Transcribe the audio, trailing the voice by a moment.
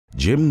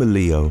Jim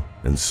Melillo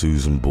and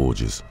Susan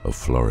Borges of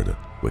Florida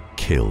were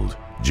killed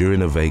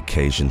during a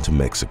vacation to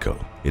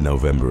Mexico in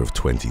November of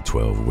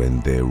 2012 when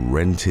their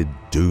rented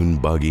dune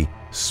buggy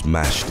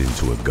smashed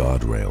into a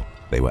guardrail.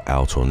 They were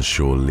out on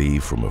shore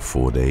leave from a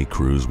 4-day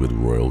cruise with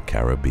Royal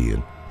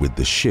Caribbean, with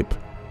the ship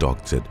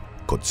docked at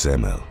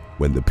Cozumel,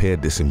 when the pair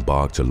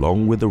disembarked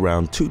along with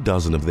around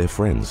 24 of their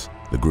friends.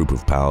 The group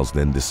of pals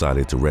then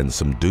decided to rent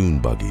some dune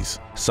buggies.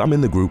 Some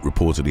in the group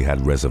reportedly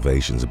had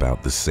reservations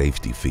about the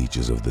safety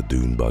features of the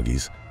dune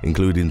buggies,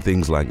 including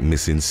things like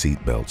missing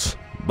seatbelts,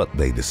 but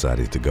they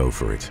decided to go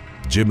for it.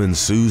 Jim and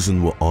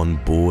Susan were on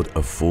board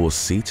a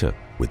 4-seater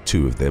with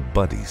 2 of their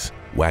buddies,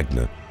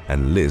 Wagner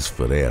and Liz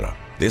Ferreira.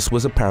 This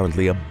was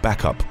apparently a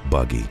backup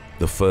buggy,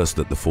 the first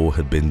that the 4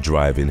 had been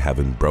driving,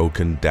 having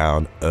broken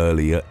down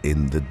earlier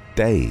in the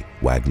day.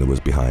 Wagner was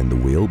behind the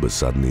wheel but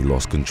suddenly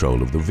lost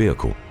control of the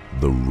vehicle.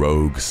 The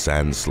rogue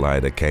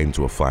sandslider came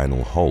to a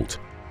final halt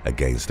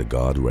against a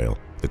guardrail.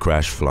 The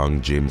crash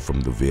flung Jim from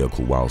the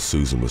vehicle while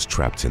Susan was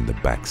trapped in the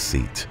back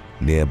seat.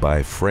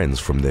 Nearby friends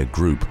from their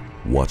group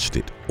watched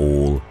it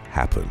all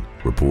happen.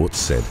 Reports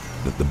said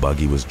that the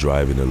buggy was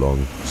driving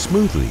along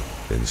smoothly,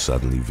 then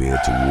suddenly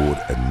veered toward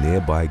a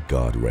nearby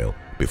guardrail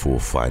before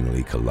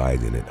finally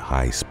colliding at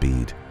high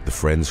speed. The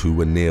friends who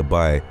were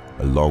nearby,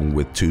 along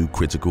with 2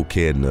 critical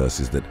care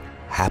nurses that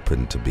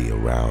happened to be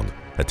around,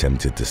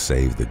 attempted to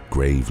save the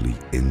gravely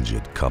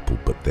injured couple,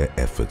 but their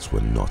efforts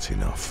were not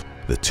enough.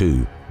 The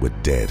 2 were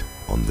dead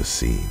on the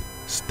scene.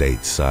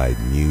 Stateside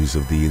news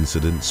of the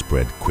incident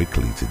spread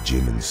quickly to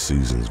Jim and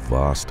Susan's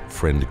vast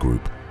friend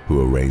group,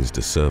 who arranged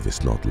a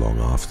service not long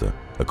after.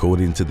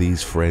 According to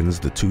these friends,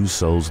 the 2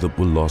 souls that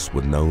were lost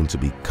were known to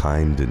be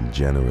kind and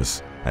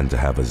generous, and to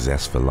have a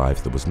zest for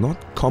life that was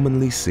not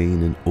commonly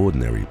seen in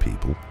ordinary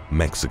people.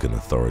 Mexican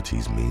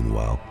authorities,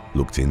 meanwhile,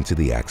 looked into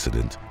the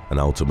accident and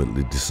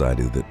ultimately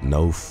decided that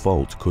no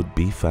fault could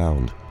be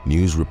found.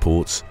 News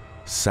reports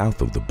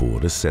south of the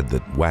border said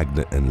that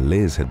Wagner and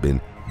Liz had been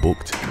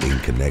booked in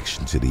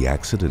connection to the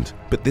accident,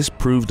 but this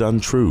proved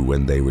untrue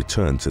when they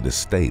returned to the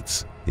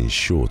States in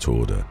short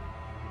order.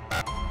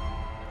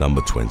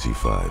 Number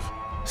 25.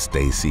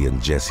 Stacy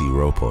and Jesse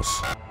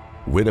Ropos.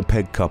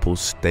 Winnipeg couple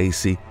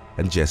Stacy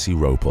and Jesse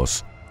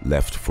Ropos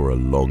left for a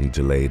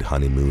long-delayed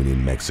honeymoon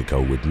in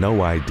Mexico with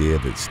no idea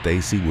that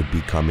Stacy would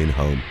be coming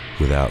home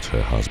without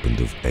her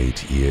husband of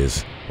 8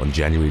 years. On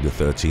January the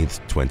 13th,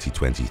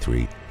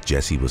 2023,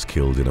 Jesse was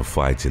killed in a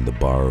fight in the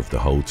bar of the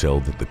hotel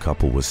that the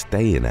couple was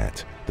staying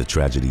at. The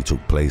tragedy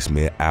took place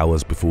mere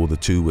hours before the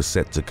 2 were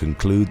set to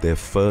conclude their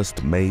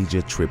first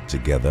major trip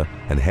together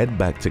and head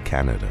back to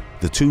Canada.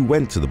 The 2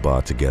 went to the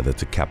bar together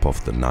to cap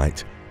off the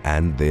night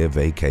and their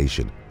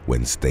vacation.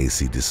 When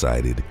Stacy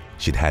decided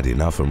she'd had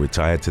enough and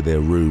retired to their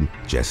room,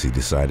 Jesse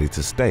decided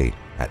to stay.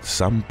 At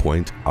some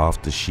point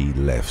after she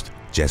left,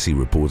 Jesse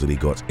reportedly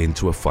got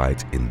into a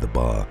fight in the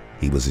bar.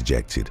 He was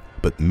ejected,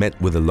 but met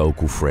with a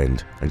local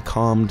friend and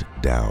calmed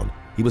down.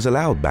 He was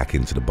allowed back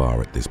into the bar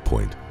at this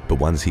point, but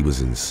once he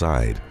was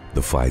inside,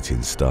 the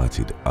fighting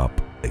started up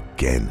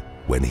again.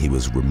 When he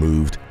was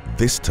removed,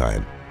 this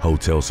time,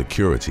 hotel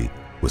security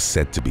was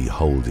said to be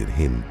holding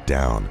him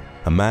down.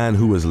 A man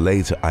who was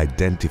later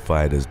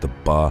identified as the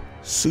bar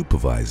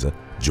supervisor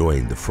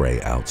joined the fray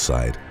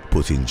outside,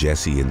 putting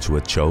Jesse into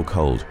a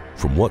chokehold.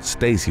 From what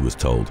Stacy was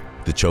told,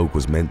 the choke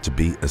was meant to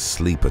be a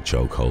sleeper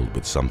chokehold,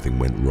 but something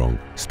went wrong.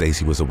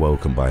 Stacy was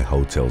awoken by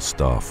hotel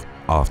staff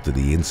after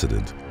the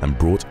incident and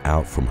brought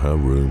out from her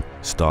room.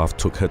 Staff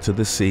took her to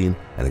the scene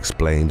and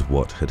explained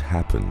what had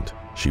happened.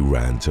 She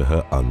ran to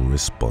her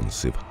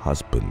unresponsive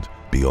husband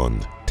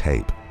beyond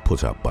tape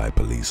put up by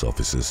police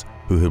officers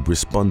who had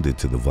responded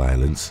to the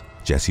violence.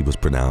 Jesse was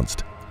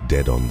pronounced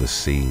dead on the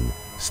scene.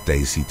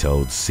 Stacy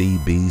told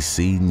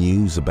CBC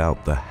News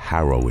about the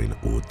harrowing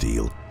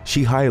ordeal.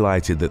 She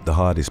highlighted that the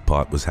hardest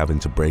part was having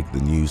to break the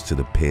news to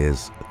the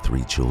pair's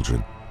 3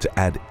 children. To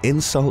add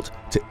insult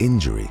to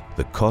injury,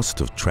 the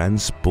cost of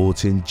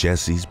transporting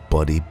Jesse's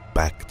body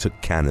back to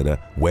Canada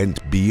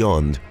went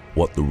beyond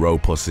what the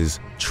Ropos'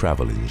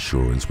 travel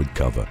insurance would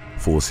cover,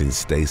 forcing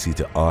Stacy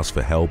to ask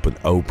for help and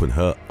open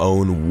her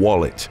own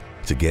wallet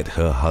to get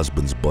her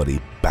husband's body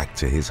back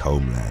to his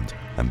homeland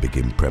and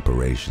begin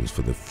preparations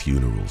for the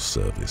funeral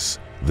service.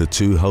 The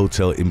 2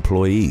 hotel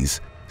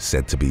employees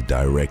said to be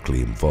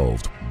directly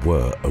involved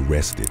were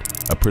arrested.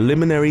 A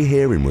preliminary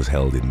hearing was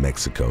held in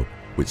Mexico,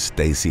 which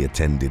Stacy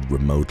attended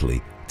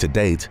remotely. To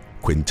date,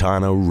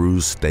 Quintana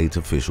Roo's state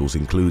officials,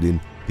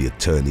 including the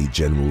Attorney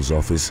General's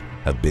office,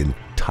 have been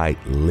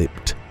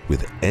tight-lipped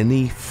with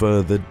any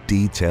further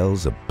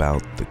details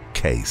about the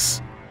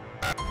case.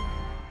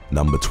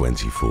 Number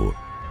 24.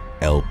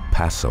 El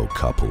Paso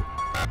couple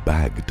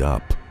bagged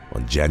up.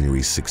 On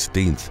January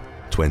 16th,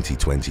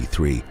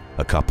 2023,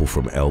 a couple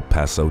from El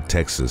Paso,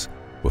 Texas,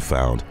 were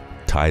found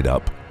tied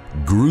up,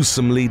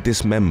 gruesomely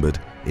dismembered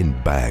in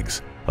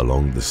bags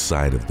along the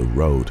side of the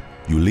road.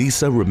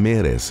 Yulisa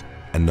Ramirez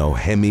and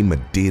Nohemi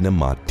Medina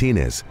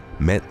Martinez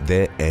met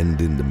their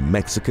end in the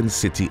Mexican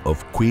city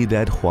of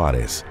Ciudad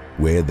Juarez,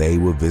 where they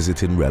were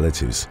visiting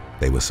relatives.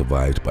 They were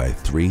survived by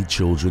 3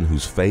 children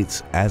whose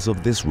fates, as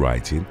of this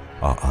writing,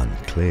 are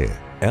unclear.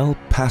 El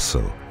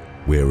Paso,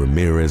 where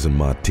Ramirez and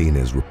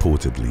Martinez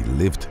reportedly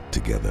lived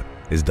together,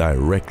 is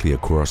directly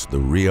across the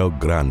Rio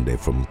Grande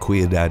from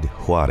Ciudad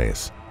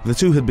Juarez. The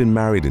two had been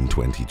married in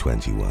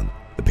 2021.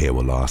 The pair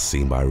were last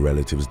seen by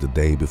relatives the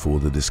day before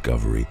the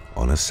discovery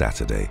on a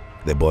Saturday.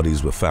 Their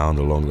bodies were found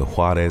along the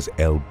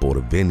Juarez-El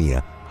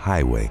Porvenir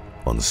highway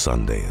on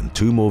Sunday, and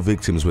 2 more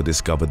victims were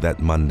discovered that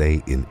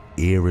Monday in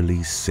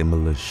eerily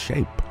similar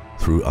shape.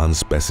 Through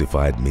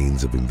unspecified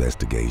means of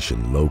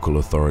investigation, local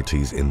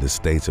authorities in the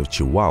state of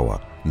Chihuahua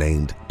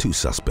named 2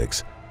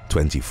 suspects,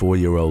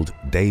 24-year-old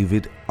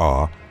David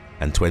R.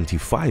 and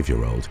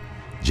 25-year-old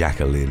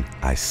Jacqueline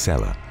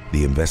Isela.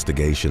 The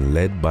investigation,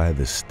 led by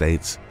the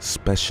state's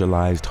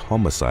specialized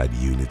homicide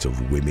unit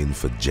of Women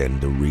for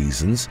Gender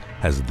Reasons,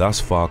 has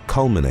thus far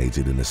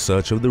culminated in a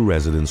search of the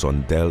residence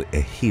on Del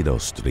Ejido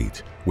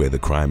Street, where the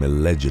crime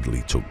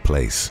allegedly took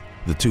place.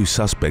 The 2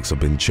 suspects have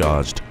been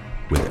charged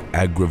with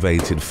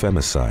aggravated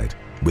femicide,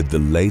 with the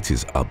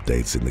latest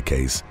updates in the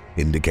case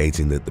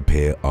indicating that the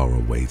pair are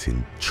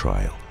awaiting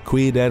trial.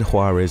 Ciudad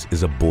Juarez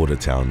is a border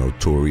town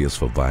notorious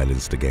for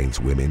violence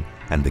against women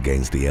and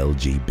against the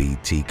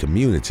LGBT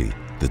community.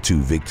 The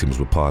 2 victims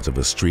were part of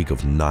a streak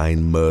of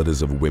 9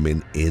 murders of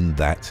women in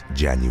that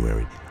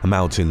January,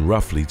 amounting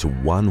roughly to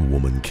 1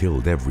 woman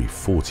killed every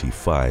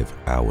 45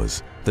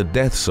 hours. The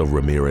deaths of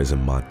Ramirez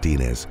and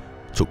Martinez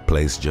took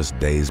place just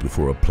days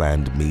before a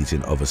planned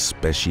meeting of a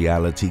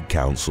specialty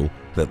council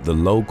that the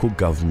local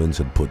government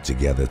had put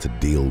together to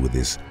deal with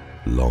this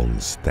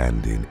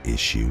long-standing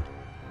issue.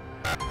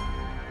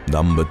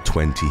 Number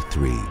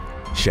 23.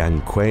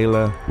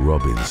 Shanquella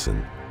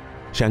Robinson.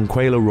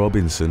 Shanquella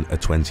Robinson, a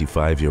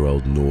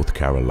 25-year-old North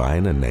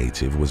Carolina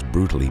native, was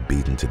brutally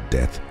beaten to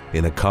death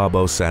in a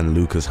Cabo San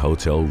Lucas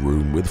hotel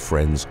room with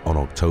friends on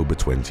October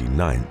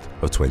 29th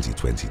of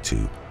 2022,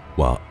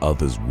 while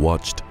others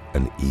watched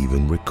and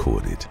even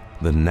recorded.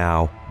 The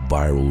now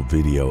viral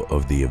video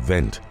of the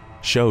event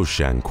shows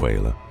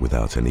Shanquella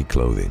without any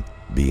clothing,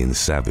 being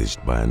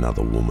savaged by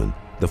another woman.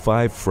 The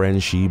 5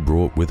 friends she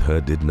brought with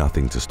her did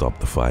nothing to stop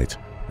the fight,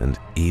 and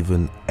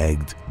even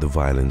egged the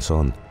violence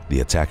on. The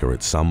attacker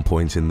at some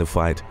point in the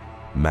fight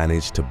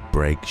managed to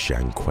break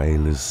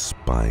Shanquella's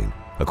spine.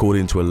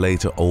 According to a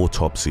later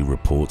autopsy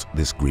report,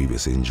 this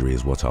grievous injury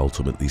is what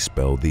ultimately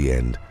spelled the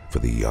end for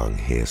the young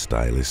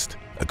hairstylist.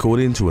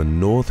 According to a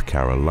North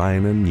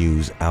Carolina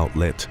news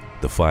outlet,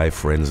 the 5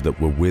 friends that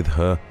were with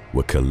her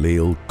were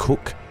Khalil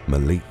Cook,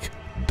 Malik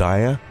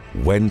Dyer,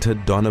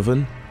 Wenta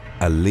Donovan,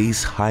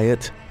 Elise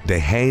Hyatt,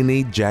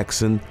 Dehaney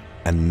Jackson,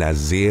 and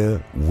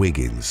Nazir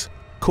Wiggins.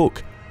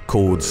 Cook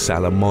called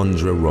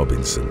Salamondra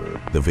Robinson,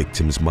 the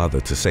victim's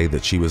mother, to say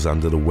that she was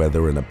under the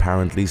weather and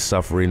apparently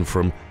suffering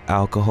from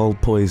alcohol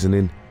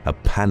poisoning. A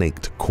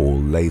panicked call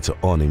later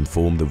on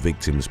informed the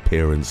victim's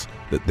parents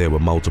that there were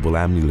multiple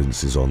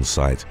ambulances on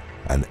site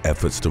and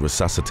efforts to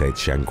resuscitate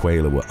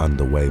Shanquella were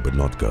underway but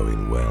not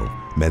going well.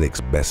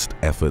 Medics' best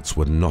efforts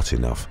were not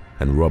enough,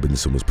 and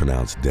Robinson was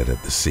pronounced dead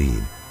at the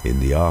scene. In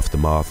the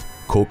aftermath,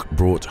 Cook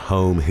brought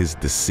home his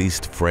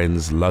deceased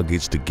friend's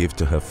luggage to give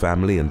to her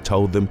family and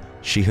told them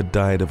she had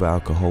died of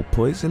alcohol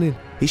poisoning.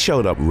 He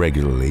showed up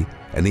regularly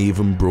and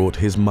even brought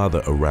his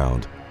mother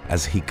around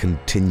as he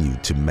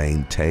continued to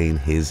maintain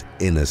his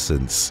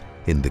innocence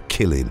in the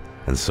killing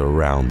and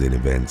surrounding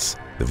events.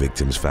 The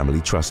victim's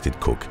family trusted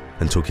Cook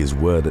and took his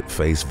word at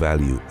face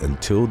value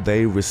until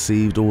they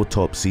received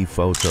autopsy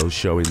photos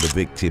showing the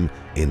victim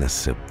in a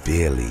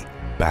severely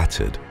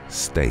battered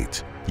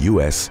state.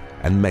 U.S.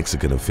 and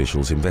Mexican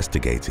officials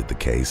investigated the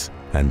case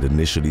and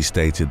initially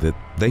stated that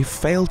they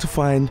failed to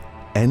find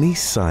any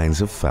signs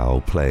of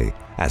foul play.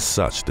 As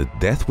such, the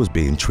death was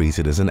being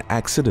treated as an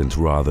accident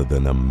rather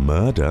than a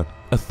murder.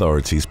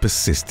 Authorities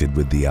persisted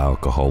with the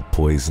alcohol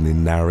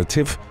poisoning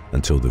narrative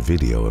until the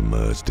video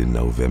emerged in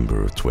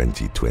November of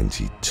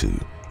 2022.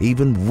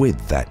 Even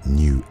with that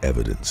new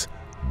evidence,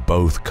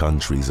 both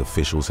countries'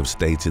 officials have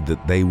stated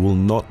that they will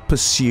not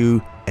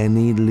pursue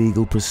any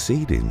legal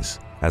proceedings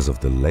as of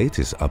the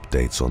latest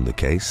updates on the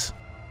case.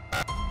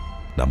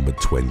 Number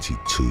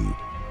 22.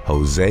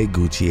 Jose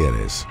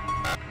Gutierrez.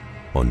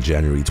 On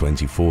January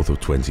 24th of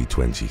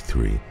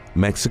 2023,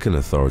 Mexican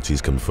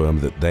authorities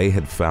confirmed that they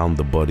had found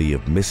the body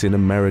of missing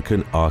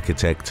American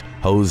architect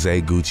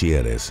Jose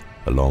Gutierrez,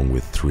 along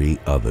with 3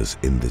 others,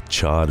 in the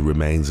charred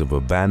remains of a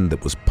van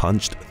that was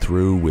punched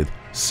through with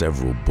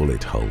several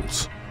bullet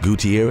holes.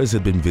 Gutierrez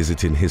had been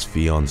visiting his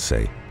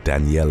fiancée,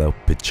 Daniela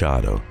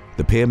Pichado.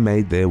 The pair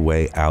made their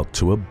way out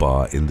to a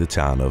bar in the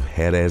town of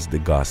Jerez de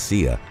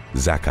Garcia,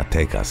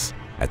 Zacatecas,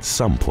 at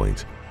some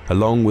point,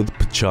 along with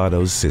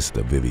Pichado's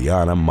sister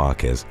Viviana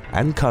Marquez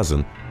and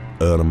cousin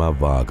Irma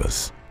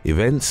Vargas.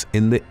 Events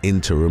in the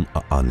interim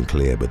are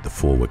unclear, but the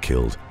 4 were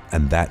killed,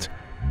 and that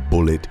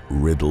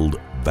bullet-riddled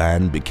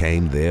van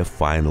became their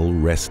final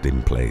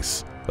resting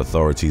place.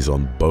 Authorities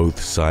on both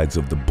sides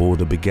of the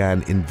border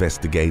began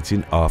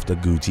investigating after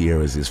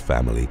Gutierrez's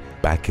family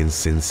back in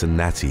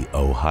Cincinnati,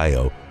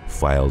 Ohio,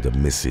 filed a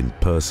missing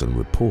person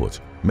report.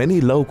 Many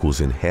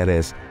locals in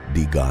Jerez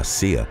de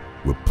Garcia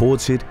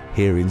reported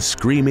hearing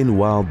screaming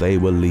while they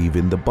were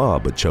leaving the bar,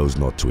 but chose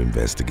not to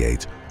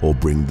investigate or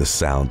bring the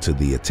sound to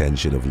the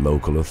attention of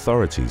local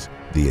authorities.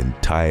 The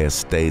entire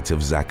state of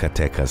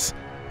Zacatecas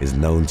is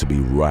known to be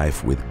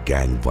rife with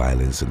gang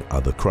violence and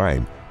other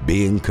crime,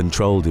 being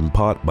controlled in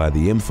part by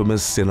the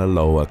infamous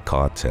Sinaloa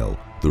cartel.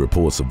 The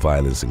reports of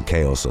violence and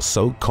chaos are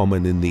so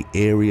common in the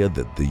area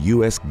that the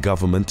US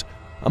government,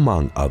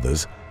 among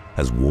others,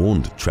 has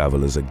warned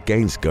travelers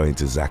against going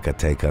to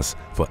Zacatecas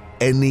for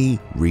any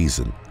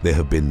reason. There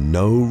have been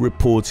no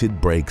reported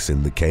breaks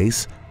in the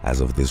case as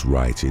of this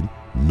writing,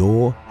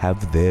 nor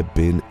have there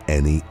been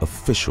any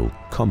official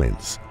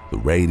comments. The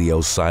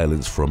radio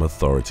silence from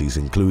authorities,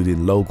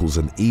 including locals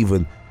and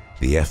even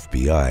the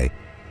FBI,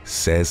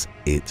 says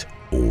it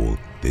all.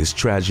 This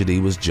tragedy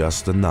was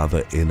just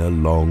another in a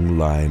long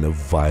line of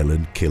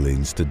violent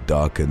killings to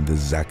darken the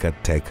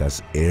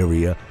Zacatecas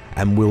area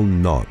and will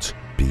not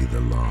be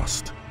the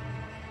last.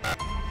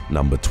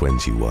 Number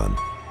 21.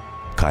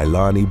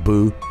 Kailani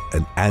Boo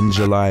and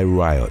Angelai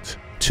Riot.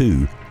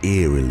 Two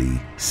eerily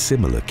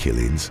similar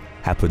killings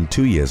happened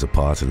 2 years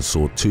apart and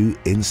saw two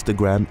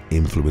Instagram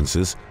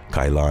influencers,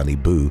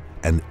 Kailani Boo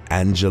and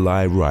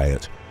Angelai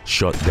Riot,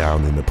 shot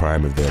down in the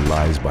prime of their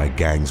lives by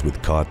gangs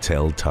with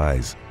cartel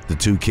ties. The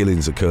two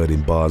killings occurred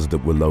in bars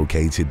that were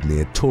located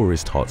near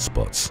tourist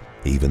hotspots.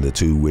 Even the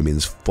two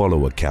women's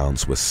follow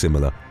accounts were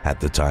similar at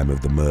the time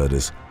of the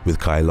murders, with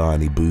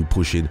Kailani Boo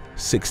pushing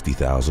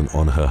 60,000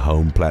 on her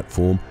home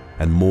platform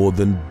and more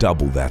than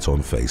double that on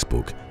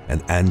Facebook,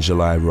 and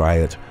Angelai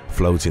Riot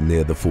floating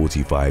near the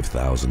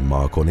 45,000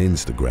 mark on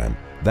Instagram.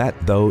 That,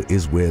 though,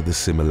 is where the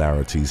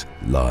similarities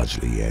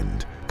largely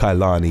end.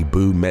 Kailani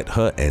Boo met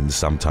her end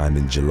sometime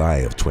in July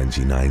of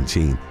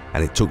 2019,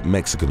 and it took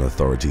Mexican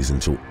authorities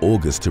until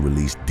August to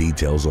release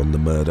details on the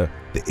murder.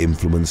 The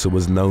influencer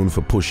was known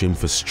for pushing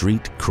for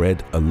street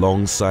cred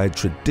alongside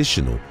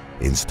traditional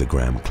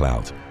Instagram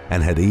clout,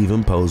 and had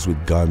even posed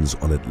with guns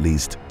on at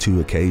least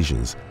 2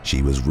 occasions.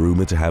 She was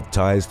rumored to have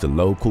ties to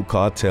local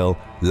cartel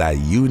La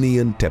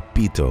Union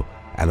Tepito,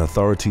 and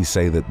authorities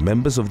say that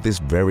members of this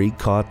very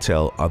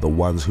cartel are the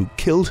ones who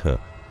killed her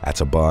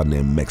at a bar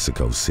near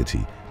Mexico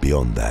City.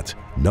 Beyond that,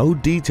 no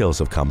details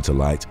have come to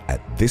light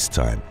at this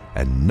time,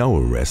 and no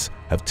arrests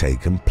have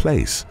taken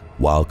place.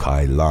 While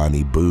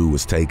Kailani Boo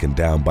was taken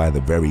down by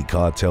the very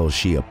cartel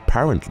she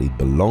apparently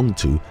belonged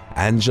to,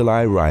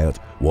 Angelai Riot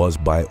was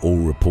by all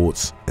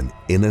reports an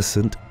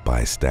innocent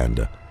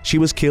bystander. She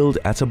was killed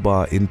at a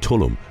bar in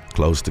Tulum,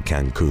 close to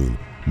Cancun.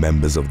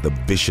 Members of the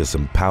vicious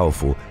and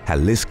powerful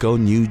Jalisco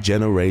New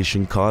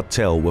Generation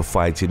cartel were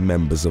fighting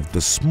members of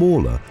the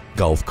smaller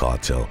Gulf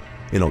cartel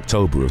in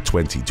October of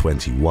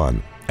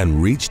 2021,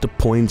 and reached a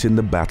point in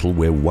the battle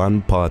where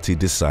one party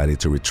decided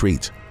to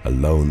retreat. A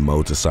lone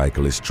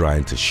motorcyclist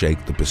trying to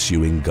shake the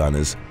pursuing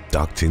gunners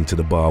ducked into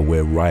the bar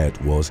where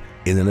Riot was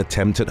in an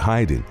attempt at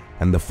hiding,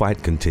 and the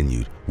fight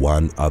continued.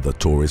 One other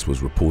tourist was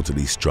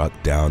reportedly struck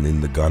down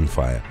in the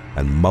gunfire,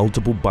 and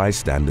multiple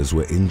bystanders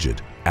were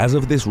injured. As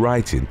of this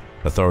writing,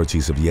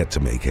 authorities have yet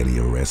to make any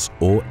arrests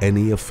or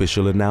any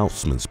official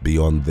announcements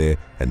beyond their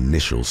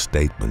initial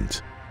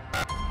statement.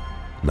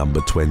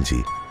 Number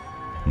 20.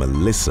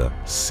 Melissa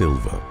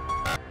Silva.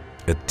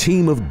 A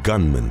team of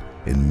gunmen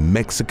in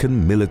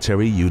Mexican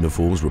military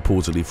uniforms,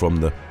 reportedly from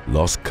the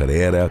Los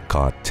Carrera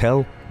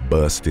cartel,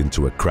 burst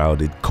into a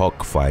crowded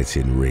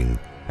cockfighting ring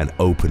and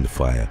opened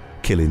fire,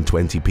 killing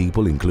 20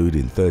 people,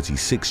 including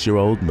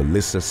 36-year-old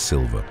Melissa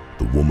Silva.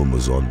 The woman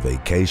was on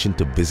vacation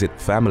to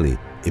visit family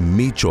in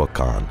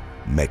Michoacan,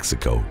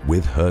 Mexico,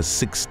 with her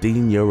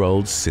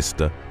 16-year-old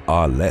sister,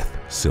 Arleth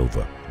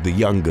Silva. The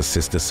younger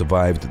sister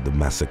survived the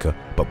massacre,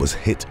 but was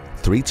hit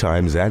 3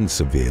 times and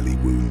severely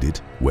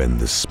wounded. When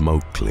the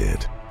smoke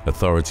cleared,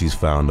 authorities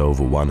found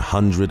over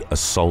 100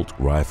 assault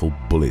rifle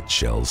bullet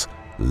shells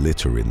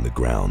littering the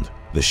ground.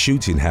 The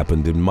shooting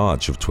happened in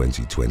March of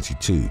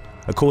 2022.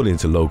 According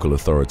to local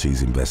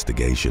authorities'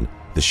 investigation,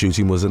 the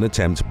shooting was an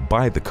attempt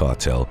by the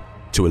cartel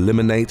to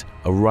eliminate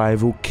a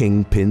rival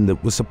kingpin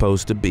that was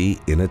supposed to be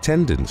in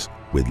attendance,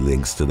 with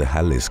links to the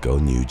Jalisco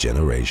New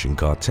Generation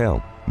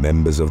cartel.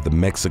 Members of the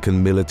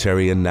Mexican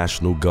military and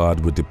National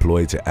Guard were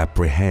deployed to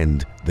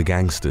apprehend the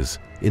gangsters.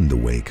 In the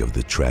wake of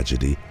the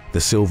tragedy, the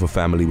Silva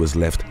family was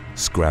left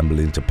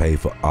scrambling to pay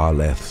for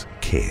Arleth's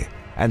care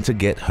and to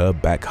get her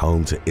back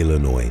home to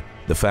Illinois.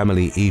 The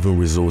family even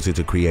resorted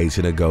to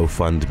creating a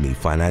GoFundMe,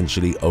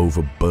 financially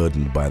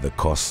overburdened by the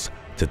costs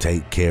to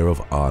take care of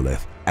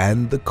Arleth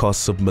and the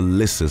costs of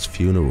Melissa's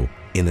funeral.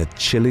 In a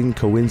chilling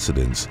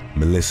coincidence,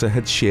 Melissa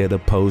had shared a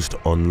post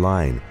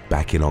online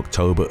back in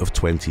October of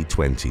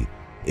 2020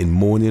 in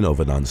mourning of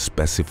an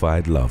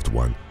unspecified loved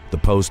one. The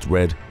post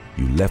read,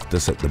 "You left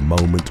us at the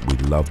moment we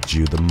loved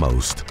you the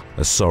most,"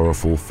 a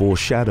sorrowful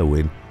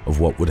foreshadowing of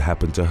what would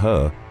happen to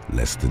her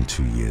less than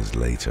 2 years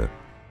later.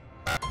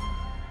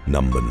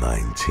 Number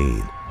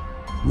 19.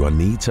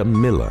 Ronita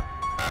Miller.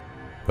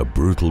 a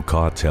brutal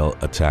cartel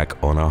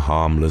attack on a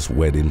harmless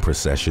wedding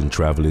procession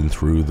traveling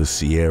through the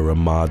Sierra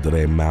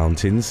Madre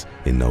Mountains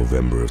in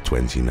November of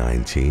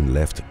 2019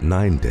 left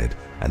 9 dead,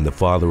 and the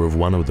father of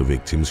one of the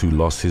victims, who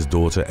lost his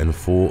daughter and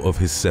 4 of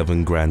his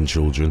 7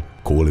 grandchildren,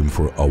 calling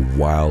for a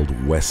Wild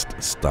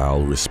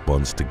West-style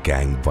response to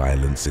gang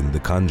violence in the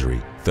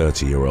country.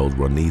 30-year-old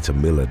Ronita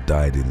Miller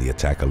died in the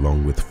attack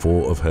along with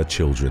 4 of her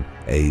children,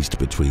 aged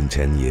between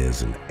 10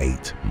 years and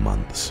 8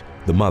 months.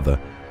 The mother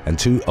and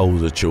 2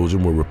 older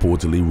children were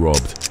reportedly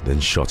robbed,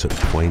 then shot at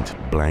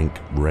point-blank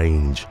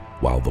range,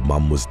 while the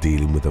mum was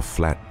dealing with a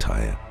flat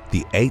tire.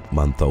 The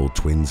 8-month-old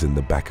twins in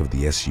the back of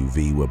the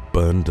SUV were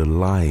burned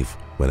alive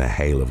when a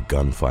hail of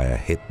gunfire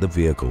hit the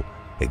vehicle,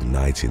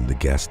 igniting the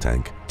gas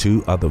tank.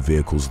 2 other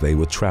vehicles they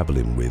were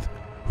traveling with,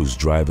 whose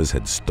drivers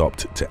had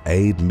stopped to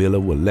aid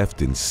Miller, were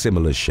left in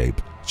similar shape.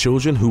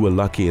 Children who were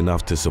lucky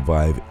enough to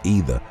survive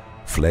either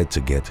fled to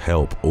get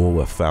help or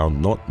were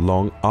found not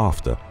long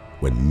after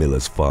when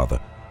Miller's father,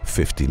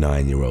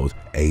 59-year-old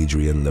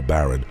Adrian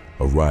LeBaron,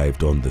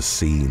 arrived on the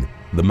scene.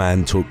 The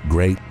man took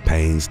great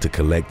pains to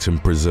collect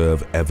and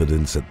preserve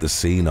evidence at the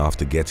scene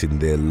after getting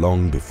there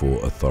long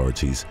before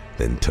authorities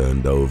then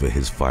turned over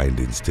his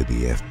findings to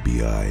the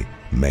FBI.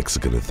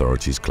 Mexican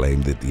authorities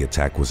claimed that the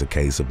attack was a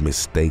case of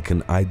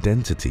mistaken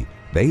identity.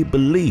 They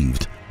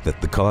believed that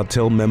the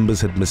cartel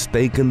members had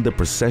mistaken the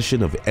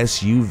procession of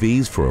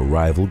SUVs for a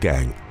rival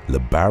gang.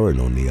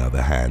 LeBaron, on the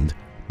other hand,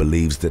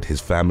 believes that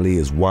his family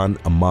is one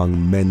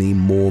among many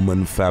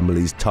Mormon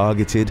families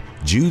targeted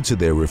due to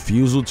their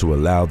refusal to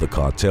allow the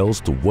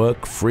cartels to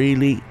work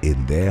freely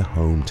in their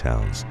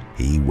hometowns.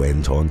 He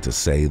went on to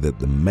say that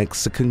the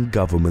Mexican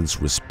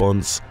government's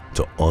response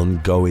to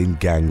ongoing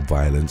gang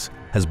violence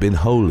has been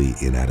wholly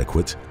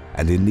inadequate,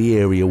 and in the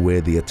area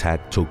where the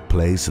attack took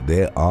place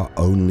there are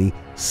only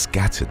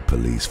scattered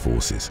police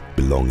forces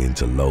belonging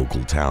to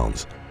local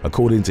towns.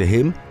 According to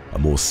him, a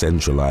more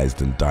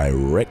centralized and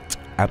direct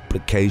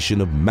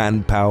application of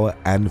manpower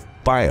and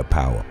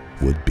firepower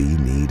would be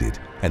needed,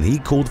 and he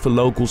called for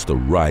locals to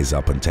rise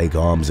up and take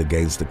arms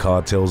against the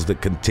cartels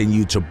that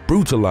continue to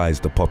brutalize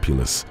the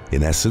populace.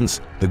 In essence,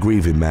 the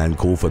grieving man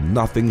called for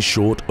nothing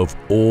short of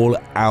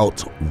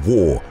all-out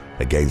war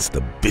against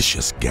the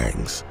vicious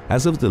gangs.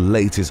 As of the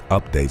latest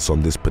updates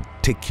on this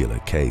particular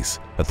case,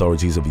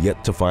 authorities have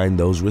yet to find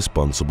those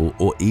responsible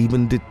or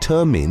even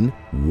determine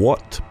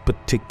what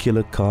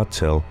particular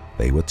cartel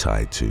they were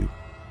tied to.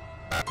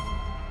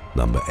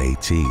 Number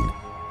 18.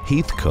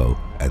 Heathcote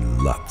and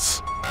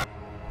Lutz.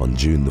 On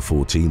June the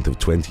 14th of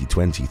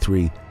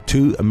 2023,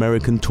 2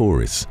 American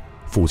tourists,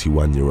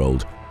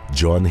 41-year-old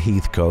John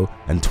Heathcote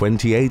and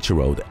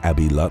 28-year-old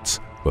Abby Lutz,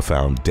 were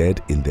found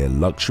dead in their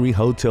luxury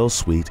hotel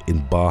suite in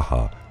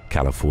Baja,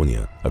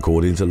 California.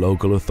 According to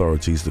local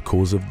authorities, the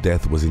cause of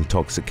death was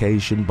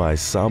intoxication by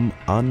some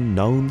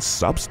unknown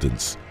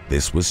substance.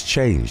 This was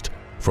changed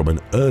from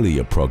an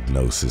earlier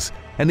prognosis,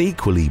 an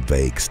equally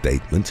vague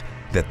statement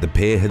that the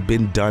pair had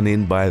been done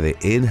in by the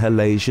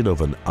inhalation of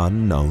an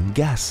unknown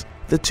gas.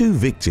 The 2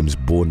 victims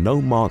bore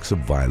no marks of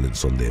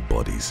violence on their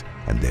bodies,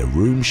 and their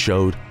room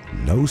showed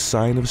no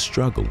sign of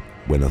struggle.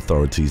 When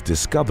authorities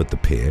discovered the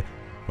pair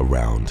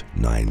around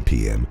 9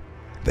 p.m.,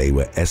 they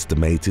were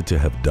estimated to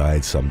have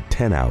died some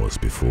 10 hours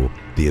before.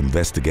 The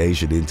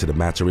investigation into the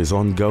matter is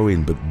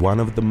ongoing, but one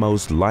of the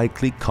most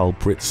likely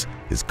culprits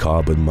is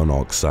carbon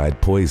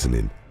monoxide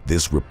poisoning.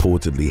 This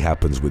reportedly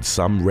happens with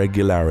some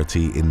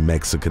regularity in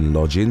Mexican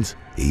lodgings,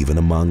 even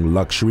among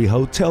luxury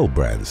hotel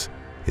brands.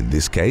 In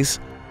this case,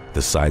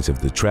 the site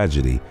of the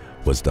tragedy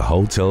was the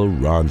Hotel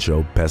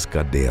Rancho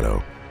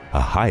Pescadero, a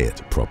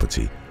Hyatt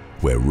property,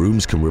 where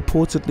rooms can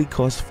reportedly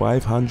cost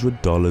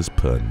 $500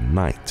 per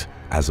night.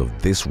 As of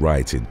this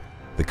writing,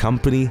 the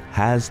company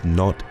has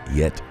not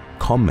yet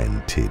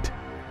commented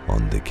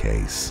on the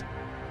case.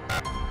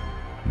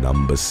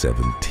 Number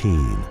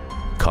 17.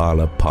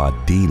 Carla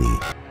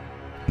Pardini.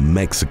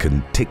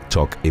 Mexican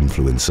TikTok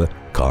influencer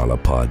Carla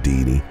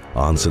Pardini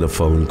answered a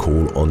phone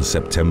call on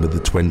September the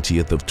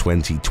 20th of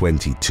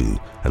 2022,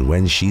 and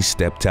when she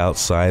stepped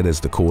outside as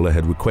the caller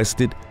had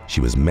requested,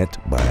 she was met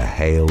by a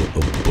hail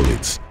of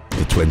bullets.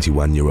 The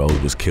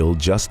 21-year-old was killed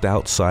just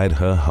outside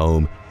her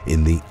home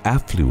in the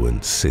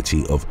affluent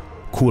city of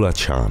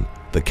Culachán,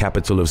 the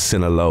capital of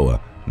Sinaloa,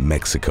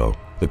 Mexico.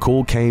 The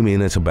call came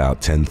in at about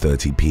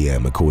 10:30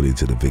 p.m. according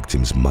to the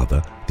victim's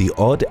mother. The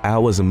odd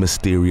hours and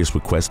mysterious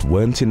request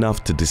weren't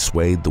enough to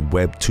dissuade the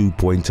Web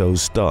 2.0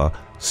 star,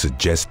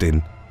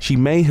 suggesting she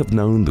may have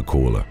known the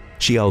caller.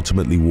 She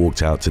ultimately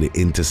walked out to the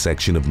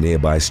intersection of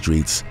nearby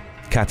streets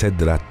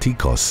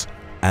Catedraticos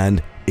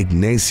and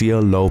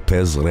Ignacio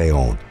Lopez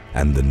Reyon,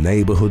 and the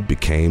neighborhood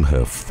became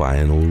her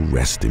final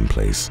resting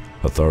place.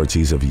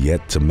 Authorities have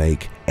yet to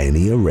make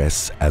any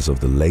arrests as of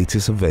the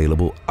latest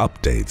available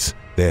updates.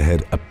 There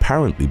had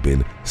apparently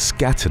been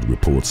scattered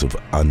reports of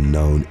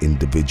unknown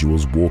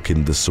individuals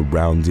walking the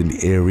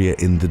surrounding area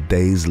in the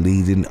days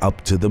leading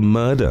up to the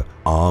murder,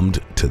 armed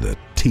to the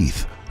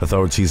teeth.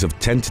 Authorities have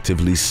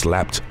tentatively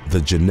slapped the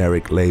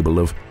generic label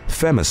of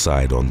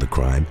femicide on the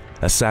crime,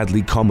 a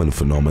sadly common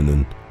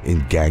phenomenon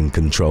in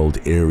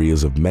gang-controlled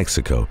areas of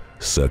Mexico.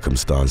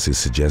 Circumstances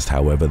suggest,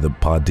 however,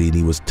 that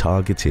Pardini was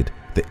targeted.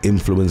 The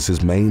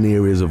influencer's main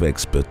areas of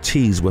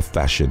expertise were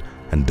fashion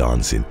and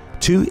dancing,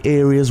 two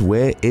areas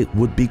where it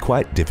would be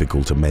quite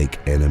difficult to make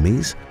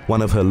enemies.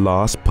 One of her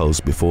last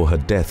posts before her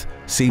death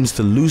seems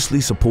to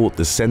loosely support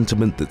the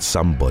sentiment that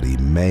somebody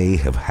may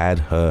have had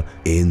her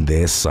in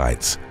their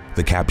sights.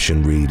 The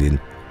caption reading,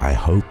 "I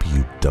hope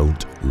you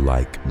don't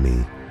like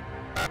me."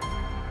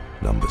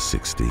 Number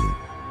 16.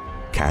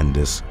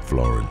 Candace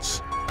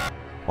Florence.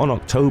 On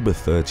October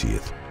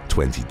 30th,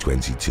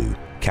 2022,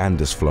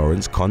 Candace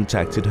Florence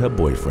contacted her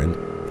boyfriend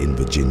in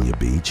Virginia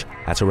Beach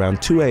at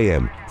around 2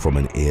 a.m. from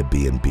an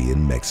Airbnb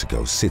in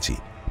Mexico City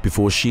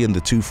before she and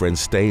the two friends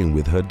staying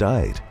with her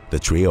died. The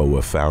trio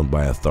were found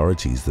by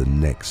authorities the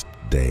next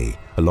day.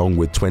 Along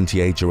with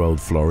 28-year-old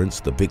Florence,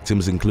 the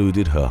victims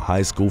included her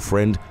high school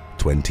friend,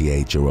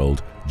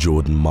 28-year-old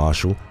Jordan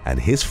Marshall, and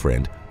his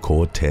friend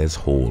Cortez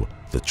Hall.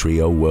 The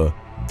trio were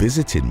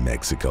visiting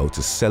Mexico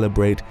to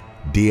celebrate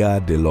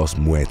Dia de los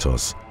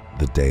Muertos,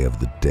 the Day of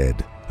the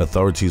Dead.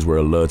 Authorities were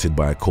alerted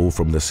by a call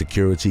from the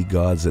security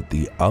guards at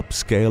the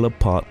upscale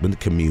apartment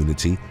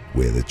community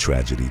where the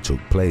tragedy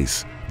took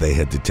place. They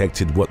had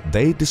detected what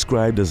they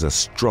described as a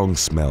strong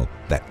smell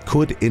that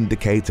could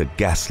indicate a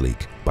gas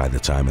leak. By the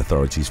time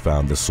authorities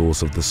found the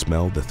source of the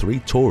smell, the three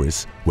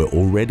tourists were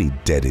already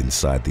dead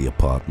inside the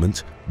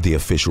apartment. The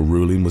official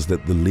ruling was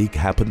that the leak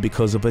happened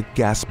because of a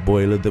gas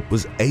boiler that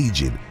was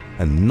aging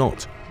and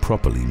not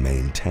properly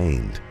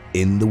maintained.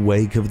 In the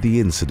wake of the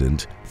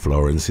incident,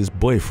 Florence's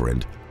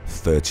boyfriend,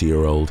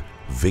 30-year-old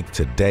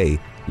Victor Day,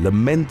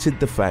 lamented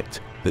the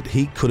fact that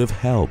he could have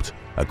helped.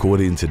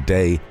 According to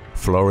Day,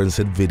 Florence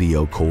had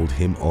video called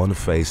him on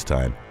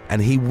FaceTime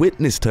and he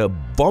witnessed her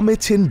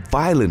vomiting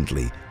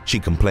violently. She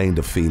complained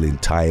of feeling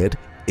tired,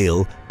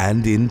 ill,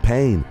 and in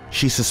pain.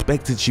 She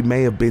suspected she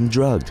may have been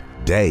drugged.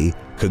 Day,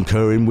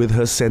 concurring with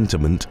her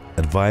sentiment,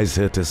 advised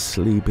her to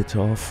sleep it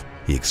off.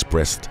 He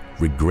expressed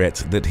regret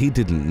that he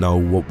didn't know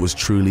what was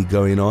truly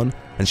going on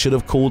and should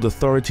have called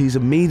authorities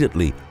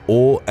immediately,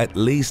 or at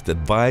least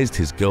advised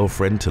his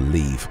girlfriend to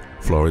leave.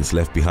 Florence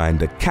left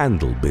behind a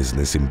candle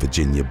business in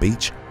Virginia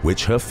Beach,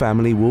 which her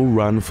family will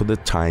run for the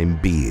time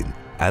being.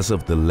 As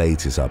of the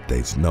latest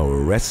updates, no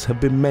arrests have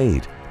been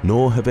made,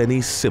 nor have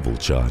any civil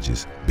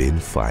charges been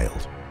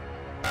filed.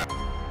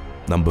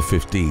 Number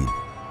 15.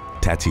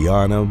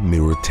 Tatiana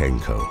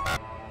Mirotenko.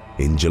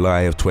 In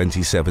July of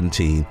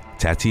 2017,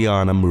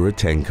 Tatiana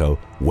Mirotenko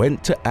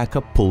went to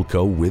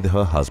Acapulco with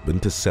her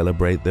husband to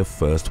celebrate their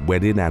first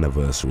wedding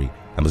anniversary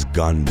and was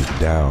gunned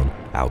down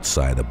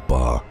outside a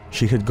bar.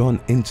 She had gone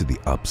into the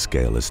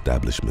upscale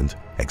establishment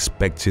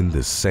expecting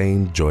the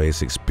same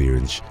joyous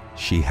experience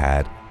she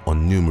had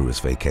on numerous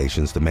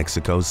vacations to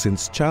Mexico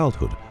since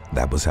childhood.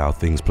 That was how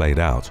things played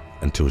out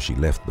until she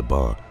left the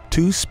bar.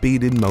 Two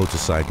speeding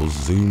motorcycles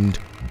zoomed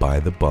by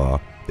the bar,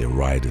 their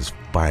riders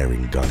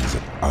firing guns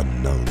at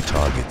unknown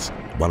targets.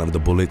 One of the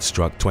bullets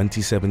struck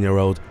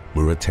 27-year-old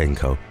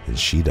Mirotenko and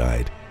she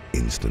died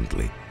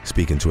instantly.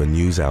 Speaking to a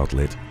news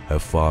outlet, her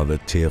father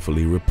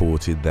tearfully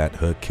reported that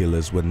her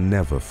killers were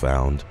never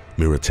found.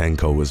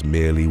 Mirotenko was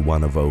merely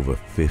one of over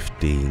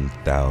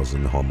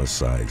 15,000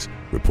 homicides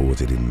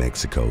reported in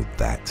Mexico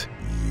that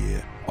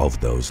year. Of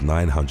those,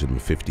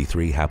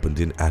 953 happened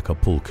in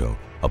Acapulco,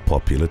 a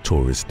popular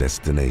tourist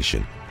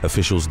destination.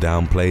 Officials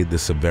downplayed the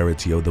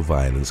severity of the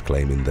violence,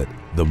 claiming that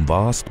the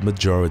vast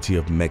majority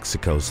of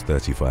Mexico's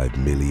 35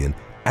 million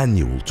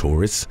annual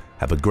tourists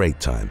have a great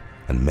time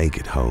and make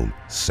it home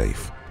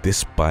safe.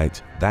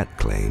 Despite that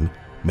claim,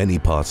 many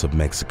parts of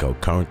Mexico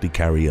currently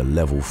carry a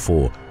level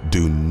 4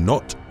 do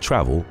not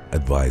travel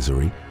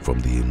advisory from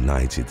the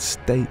United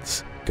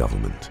States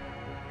government.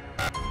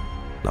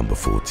 Number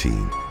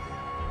 14.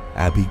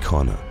 Abby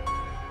Connor.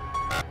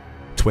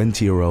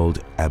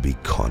 20-year-old Abby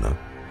Connor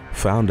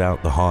found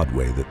out the hard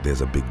way that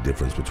there's a big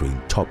difference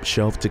between top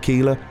shelf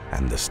tequila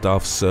and the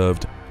stuff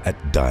served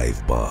at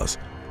dive bars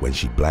when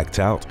she blacked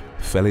out,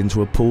 fell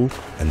into a pool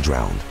and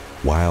drowned.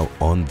 While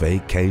on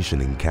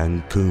vacation in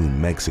Cancun,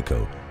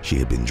 Mexico, she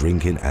had been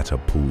drinking at a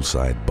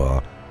poolside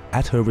bar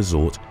at her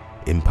resort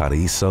in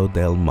Paraiso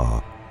del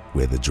Mar,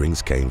 where the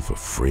drinks came for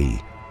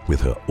free.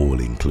 With her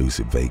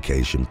all-inclusive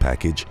vacation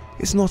package,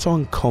 it's not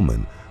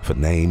uncommon for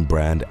name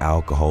brand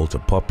alcohol to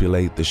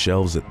populate the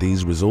shelves at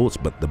these resorts,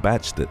 but the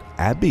batch that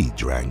Abby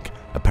drank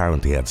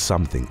apparently had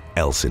something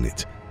else in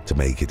it to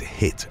make it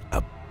hit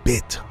a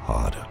bit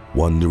harder.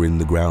 Wandering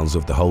the grounds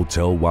of the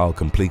hotel while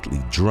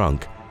completely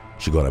drunk,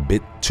 she got a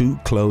bit too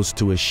close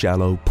to a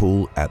shallow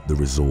pool at the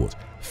resort,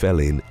 fell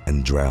in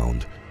and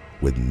drowned.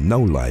 With no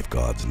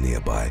lifeguards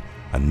nearby,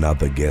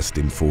 another guest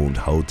informed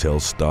hotel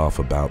staff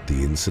about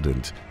the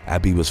incident.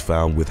 Abby was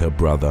found with her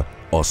brother,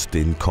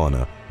 Austin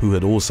Connor, who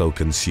had also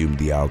consumed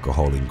the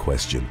alcohol in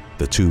question.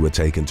 The two were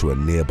taken to a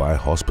nearby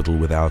hospital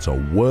without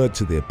a word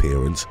to their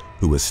parents,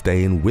 who were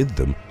staying with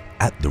them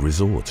at the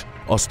resort.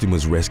 Austin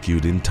was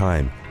rescued in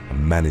time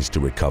and managed to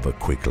recover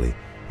quickly.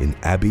 In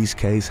Abby's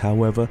case,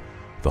 however,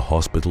 the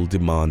hospital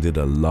demanded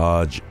a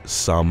large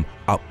sum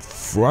up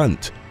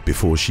front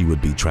Before she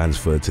would be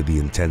transferred to the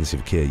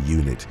intensive care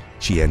unit,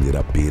 she ended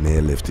up being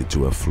airlifted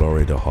to a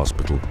Florida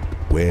hospital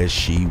where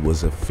she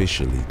was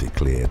officially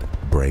declared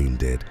brain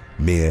dead.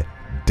 Mere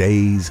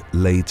days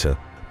later,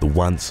 the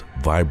once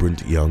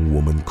vibrant young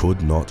woman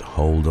could not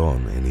hold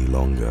on any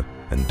longer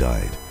and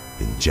died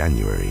in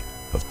January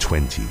of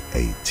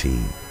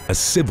 2018. A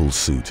civil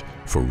suit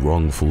for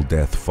wrongful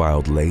death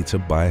filed later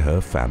by her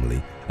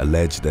family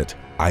alleged that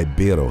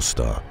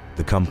Iberostar,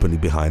 the company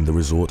behind the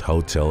resort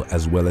hotel,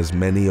 as well as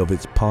many of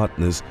its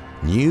partners,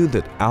 knew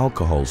that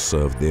alcohol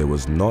served there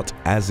was not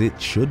as it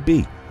should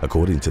be.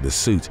 According to the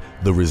suit,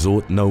 the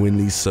resort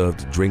knowingly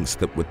served drinks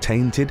that were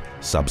tainted,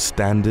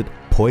 substandard,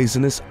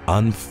 poisonous,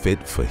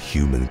 unfit for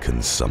human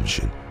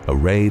consumption. A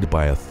raid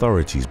by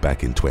authorities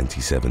back in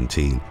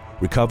 2017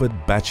 recovered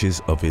batches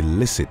of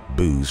illicit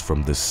booze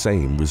from the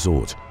same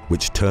resort,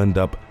 which turned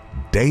up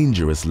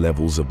dangerous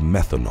levels of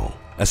methanol.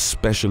 A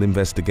special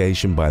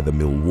investigation by the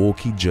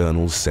Milwaukee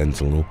Journal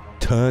Sentinel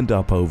turned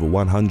up over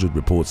 100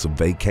 reports of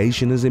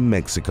vacationers in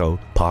Mexico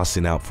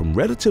passing out from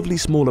relatively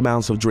small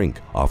amounts of drink,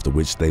 after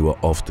which they were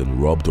often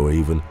robbed or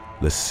even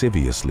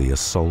lasciviously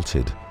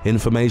assaulted.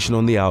 Information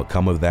on the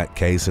outcome of that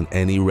case and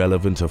any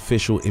relevant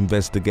official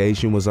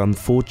investigation was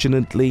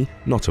unfortunately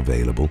not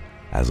available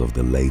as of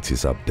the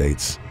latest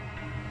updates.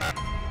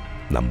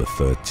 Number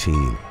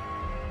 13.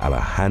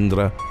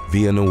 Alejandra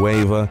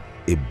Villanueva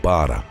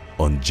Ibarra.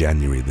 On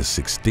January the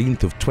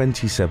 16th of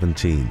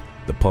 2017,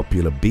 the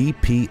popular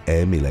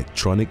BPM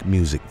electronic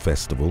music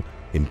festival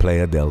in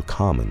Playa del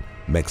Carmen,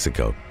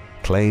 Mexico,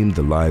 claimed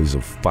the lives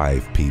of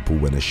 5 people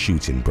when a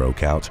shooting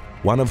broke out,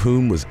 one of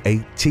whom was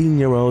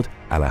 18-year-old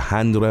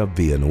Alejandra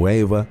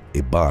Villanueva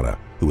Ibarra,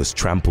 who was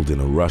trampled in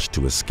a rush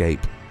to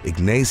escape.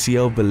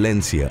 Ignacio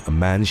Valencia, a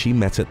man she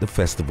met at the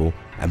festival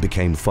and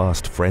became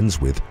fast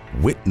friends with,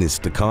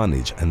 witnessed the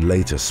carnage and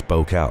later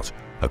spoke out.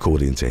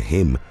 According to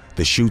him,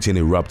 the shooting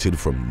erupted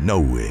from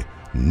nowhere.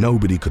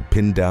 Nobody could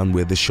pin down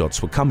where the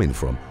shots were coming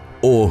from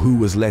or who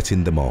was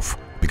letting them off.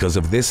 Because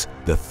of this,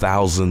 the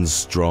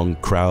thousands-strong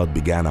crowd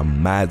began a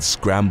mad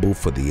scramble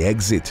for the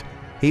exit.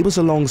 He was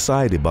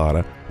alongside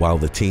Ibarra while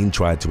the teen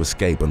tried to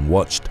escape and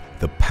watched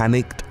the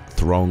panicked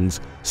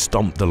throngs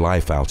stomp the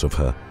life out of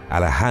her.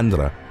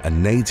 Alejandra, a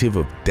native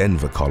of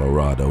Denver,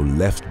 Colorado,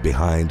 left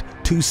behind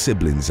 2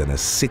 siblings and a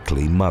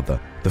sickly mother.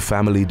 The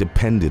family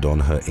depended on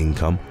her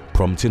income,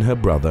 prompting her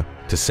brother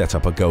to set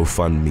up a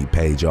GoFundMe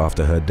page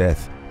after her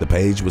death. The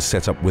page was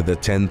set up with a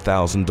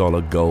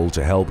 $10,000 goal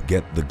to help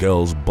get the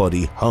girl's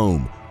body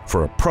home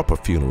for a proper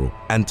funeral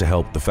and to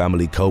help the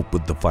family cope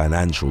with the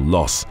financial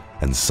loss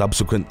and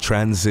subsequent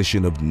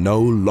transition of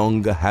no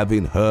longer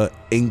having her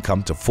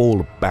income to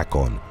fall back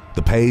on.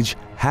 The page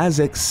has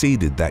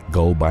exceeded that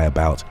goal by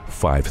about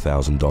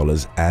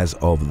 $5,000 as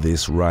of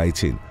this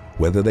writing.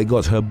 Whether they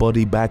got her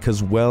body back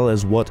as well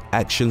as what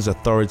actions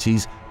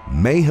authorities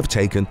may have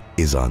taken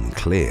is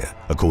unclear.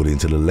 According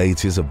to the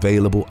latest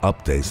available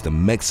updates, the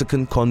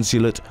Mexican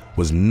consulate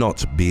was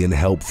not being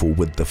helpful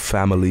with the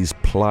family's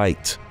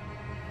plight.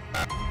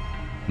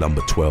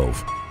 Number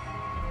 12.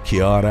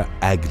 Kiara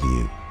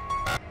Agnew.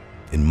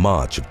 In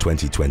March of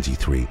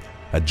 2023,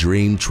 a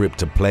dream trip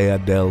to Playa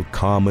del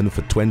Carmen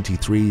for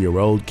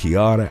 23-year-old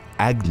Kiara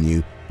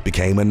Agnew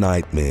became a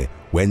nightmare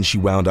when she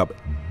wound up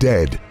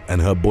dead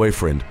and her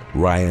boyfriend,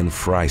 Ryan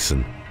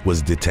Friesen,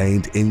 was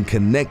detained in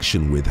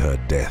connection with her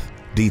death.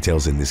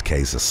 Details in this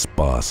case are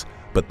sparse,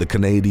 but the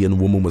Canadian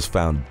woman was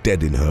found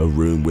dead in her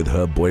room with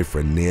her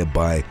boyfriend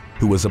nearby,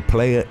 who was a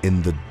player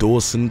in the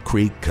Dawson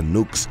Creek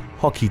Canucks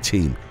hockey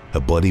team. Her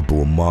body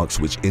bore marks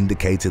which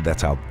indicated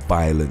that a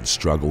violent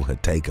struggle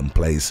had taken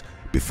place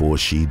before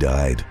she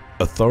died.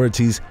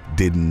 Authorities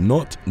did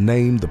not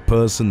name the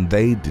person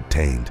they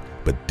detained,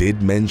 but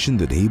did mention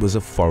that he was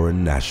a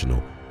foreign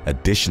national.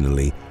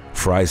 Additionally,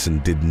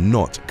 Friesen did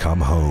not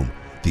come home.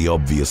 The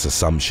obvious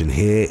assumption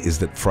here is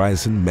that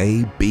Friesen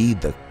may be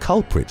the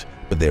culprit,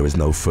 but there is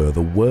no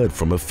further word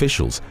from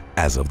officials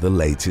as of the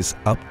latest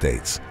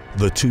updates.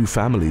 The 2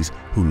 families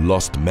who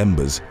lost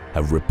members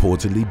have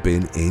reportedly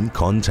been in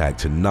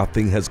contact and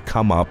nothing has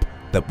come up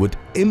that would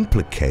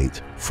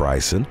implicate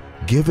Friesen.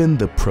 Given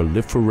the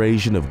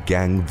proliferation of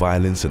gang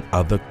violence and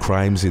other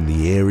crimes in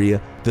the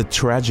area the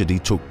tragedy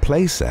took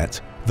place at,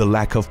 the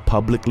lack of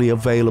publicly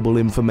available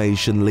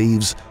information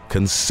leaves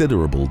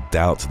considerable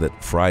doubt that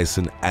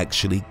Friesen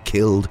actually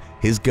killed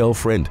his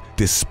girlfriend,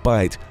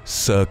 despite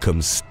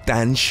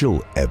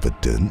circumstantial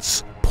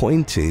evidence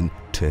pointing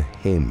to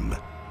him.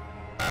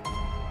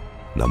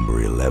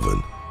 Number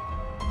 11.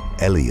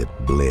 Elliot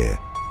Blair.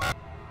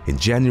 In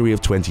January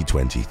of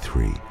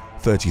 2023,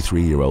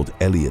 33-year-old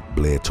Elliot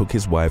Blair took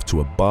his wife to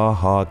a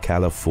Baja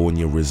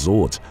California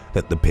resort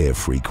that the pair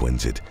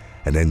frequented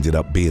and ended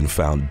up being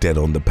found dead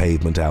on the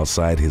pavement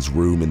outside his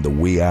room in the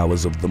wee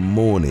hours of the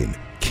morning.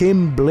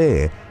 Kim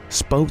Blair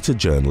spoke to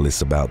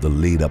journalists about the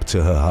lead up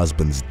to her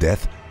husband's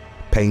death,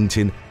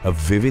 painting a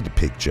vivid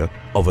picture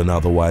of an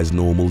otherwise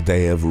normal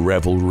day of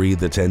revelry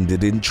that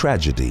ended in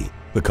tragedy.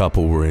 The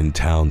couple were in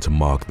town to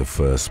mark the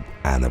first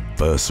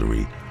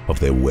anniversary of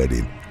their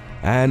wedding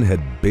and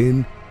had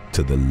been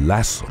to the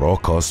Las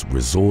Rocas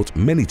resort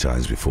many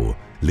times before,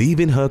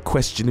 leaving her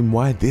questioning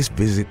why this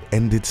visit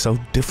ended so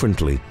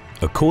differently.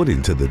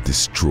 According to the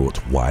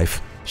distraught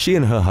wife, she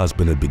and her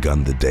husband had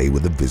begun the day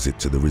with a visit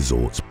to the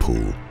resort's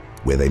pool,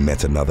 where they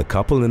met another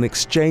couple and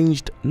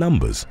exchanged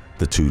numbers.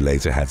 The two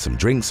later had some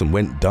drinks and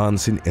went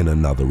dancing in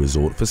another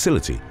resort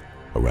facility.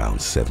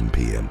 Around 7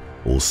 p.m.,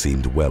 all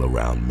seemed well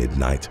around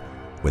midnight,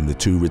 when the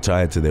two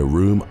retired to their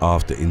room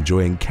after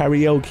enjoying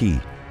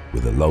karaoke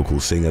with a local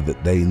singer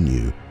that they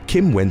knew.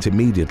 Kim went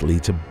immediately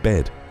to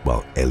bed,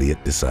 while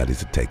Elliot decided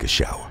to take a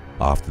shower.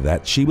 After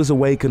that, she was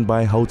awakened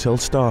by hotel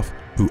staff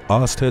who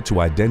asked her to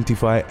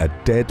identify a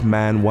dead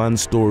man 1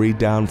 story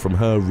down from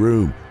her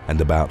room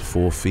and about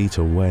 4 feet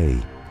away.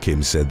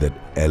 Kim said that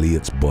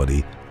Elliot's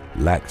body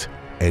lacked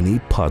any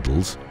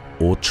puddles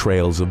or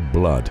trails of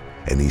blood,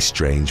 any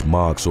strange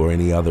marks or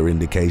any other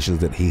indications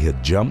that he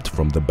had jumped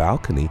from the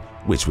balcony,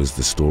 which was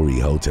the story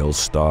hotel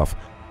staff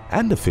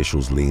and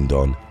officials leaned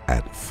on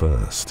at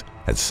first.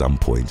 At some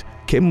point,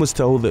 Kim was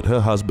told that her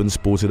husband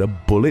sported a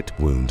bullet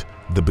wound.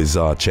 The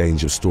bizarre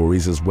change of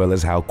stories, as well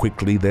as how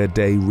quickly their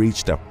day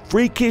reached a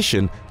freakish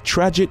and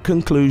tragic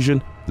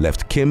conclusion,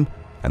 left Kim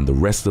and the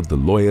rest of the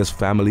lawyer's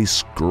family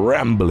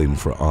scrambling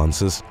for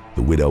answers.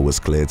 The widow was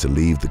cleared to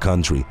leave the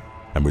country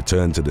and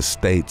return to the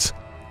States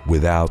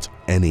without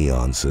any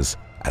answers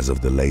as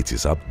of the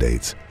latest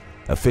updates.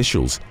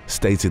 Officials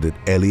stated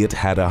that Elliot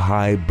had a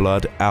high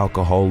blood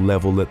alcohol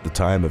level at the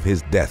time of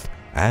his death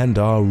and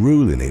are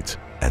ruling it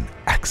an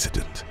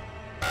accident.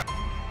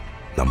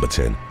 Number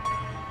 10.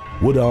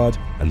 Woodard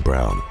and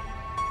Brown.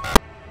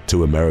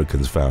 2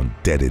 Americans found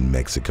dead in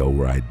Mexico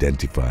were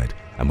identified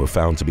and were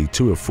found to be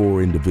 2 of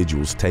 4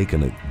 individuals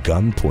taken at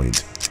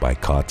gunpoint by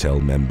cartel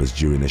members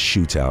during a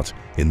shootout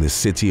in the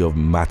city of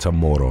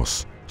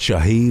Matamoros.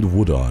 Shahid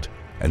Woodard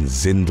and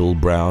Zindel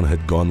Brown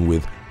had gone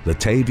with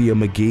Latavia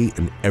McGee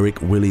and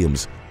Eric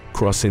Williams,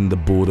 crossing the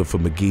border for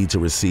McGee to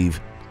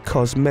receive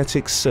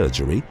cosmetic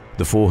surgery.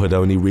 The 4 had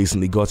only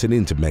recently gotten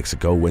into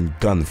Mexico when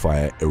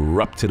gunfire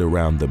erupted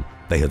around them.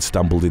 They had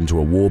stumbled into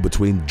a war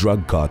between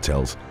drug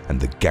cartels, and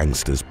the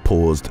gangsters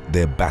paused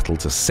their battle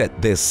to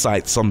set their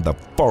sights on the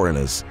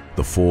foreigners.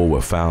 The 4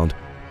 were found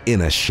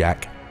in a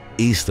shack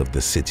east of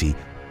the city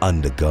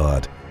under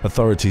guard.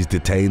 Authorities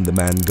detained the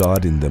man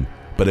guarding them,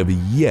 but have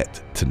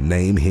yet to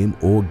name him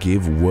or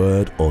give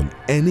word on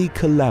any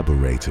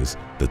collaborators.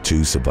 The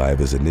 2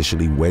 survivors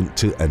initially went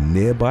to a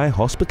nearby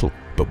hospital,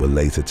 but were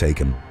later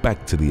taken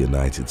back to the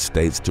United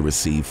States to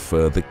receive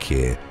further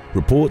care.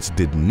 Reports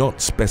did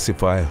not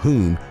specify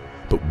whom,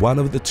 but one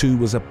of the 2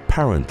 was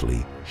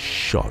apparently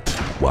shot.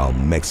 While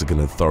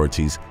Mexican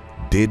authorities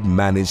did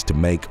manage to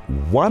make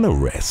 1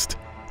 arrest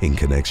in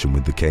connection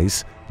with the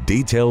case,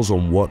 details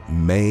on what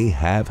may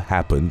have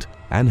happened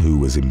and who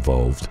was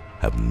involved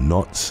have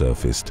not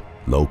surfaced.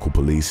 Local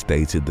police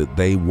stated that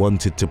they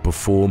wanted to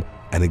perform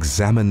an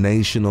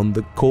examination on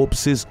the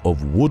corpses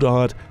of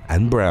Woodard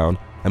and Brown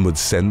and would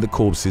send the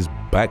corpses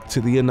back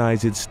to the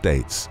United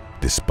States.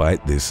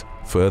 Despite this,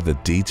 further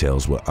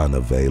details were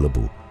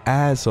unavailable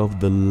as of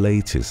the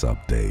latest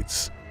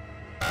updates.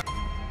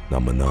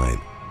 Number 9.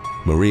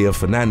 Maria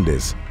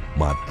Fernandez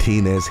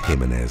Martinez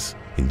Jimenez.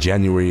 In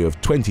January of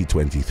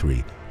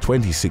 2023,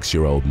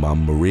 26-year-old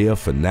mom Maria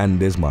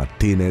Fernandez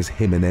Martinez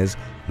Jimenez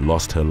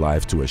lost her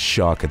life to a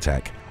shark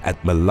attack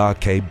at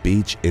Malake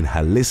Beach in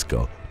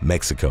Jalisco,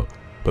 Mexico,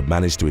 but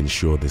managed to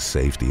ensure the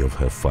safety of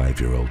her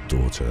 5-year-old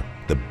daughter.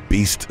 The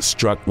beast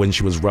struck when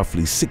she was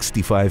roughly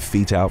 65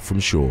 feet out from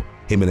shore.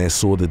 Jimenez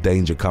saw the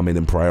danger coming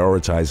and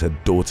prioritized her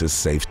daughter's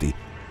safety,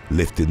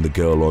 lifting the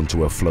girl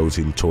onto a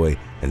floating toy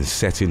and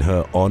setting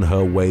her on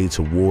her way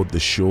toward the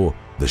shore.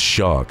 The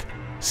shark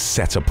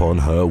set upon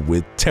her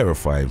with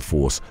terrifying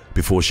force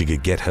before she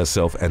could get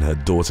herself and her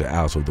daughter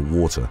out of the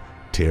water,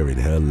 tearing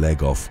her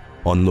leg off.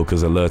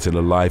 Onlookers alerted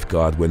a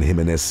lifeguard when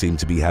Jimenez seemed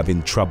to be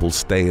having trouble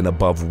staying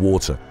above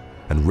water,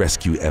 and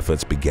rescue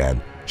efforts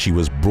began. She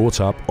was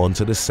brought up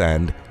onto the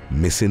sand,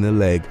 missing a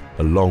leg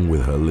along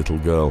with her little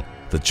girl.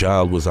 The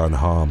child was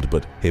unharmed,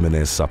 but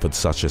Jimenez suffered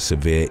such a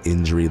severe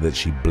injury that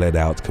she bled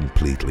out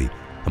completely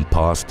and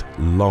passed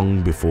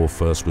long before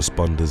first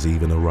responders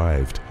even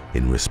arrived.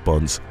 In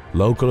response,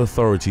 local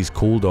authorities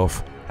called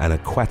off an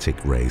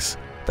aquatic race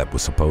that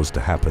was supposed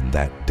to happen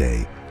that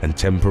day and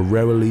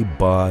temporarily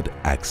barred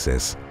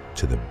access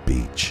to the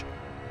beach.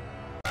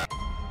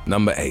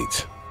 Number 8.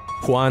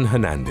 Juan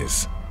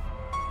Hernandez.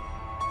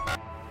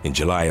 In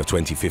July of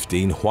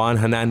 2015, Juan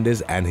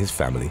Hernandez and his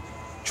family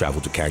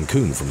traveled to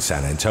Cancun from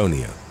San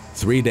Antonio.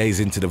 3 days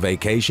into the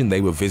vacation,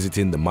 they were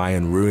visiting the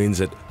Mayan ruins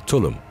at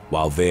Tulum.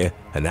 While there,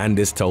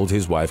 Hernandez told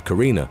his wife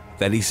Karina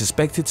that he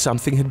suspected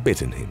something had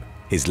bitten him.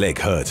 His leg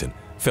hurt and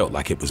felt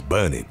like it was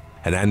burning.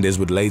 Hernandez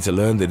would later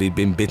learn that he'd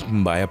been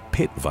bitten by a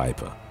pit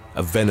viper,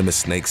 a venomous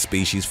snake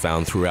species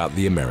found throughout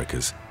the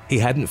Americas. He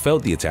hadn't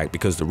felt the attack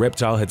because the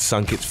reptile had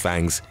sunk its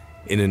fangs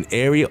in an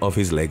area of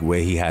his leg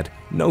where he had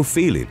no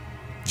feeling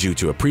due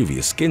to a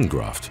previous skin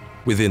graft.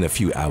 Within a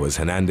few hours,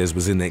 Hernandez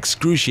was in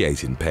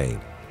excruciating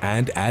pain,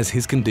 and as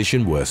his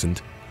condition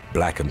worsened,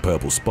 black and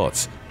purple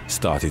spots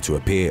started to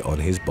appear on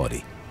his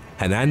body.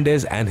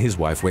 Hernandez and his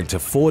wife went to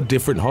 4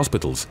 different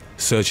hospitals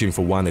searching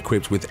for one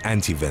equipped with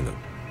antivenom.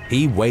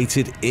 He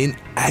waited in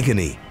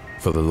agony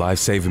for the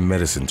life-saving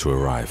medicine to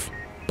arrive.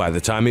 By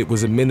the time it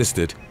was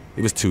administered,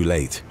 it was too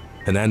late.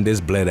 Hernandez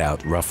bled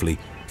out roughly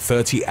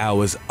 30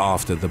 hours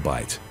after the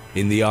bite.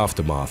 In the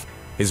aftermath,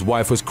 his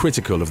wife was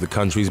critical of the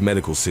country's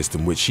medical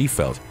system, which she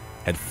felt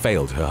had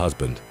failed her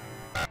husband.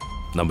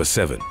 Number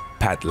 7.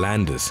 Pat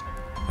Landers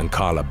and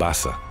Carla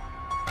Bassa.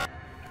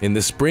 In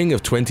the spring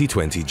of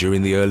 2020,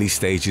 during the early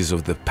stages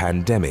of the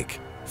pandemic,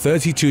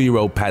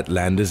 32-year-old Pat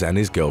Landers and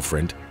his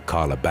girlfriend,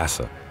 Carla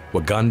Bassa, were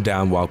gunned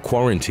down while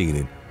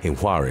quarantining in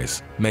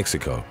Juarez,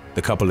 Mexico.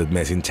 The couple had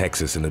met in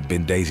Texas and had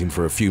been dating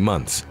for a few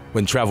months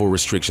when travel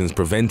restrictions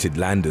prevented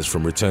Landers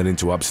from returning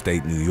to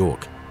upstate New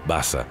York.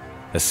 Bassa,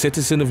 a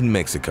citizen of New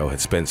Mexico, had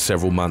spent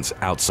several months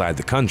outside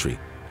the country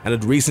and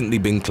had recently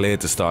been cleared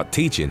to start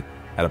teaching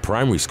at a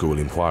primary school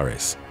in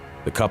Juarez.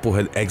 The couple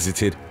had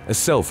exited a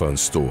cell phone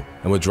store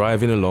and were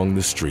driving along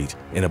the street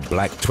in a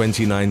black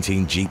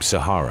 2019 Jeep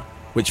Sahara,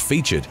 which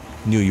featured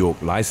New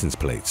York license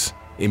plates.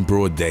 In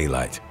broad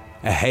daylight,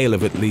 a hail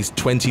of at least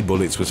 20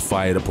 bullets was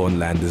fired upon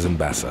Landers and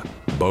Bassa.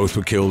 Both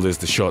were killed as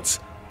the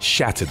shots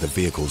shattered the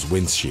vehicle's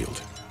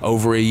windshield.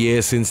 Over a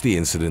year since the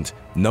incident,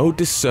 no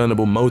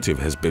discernible motive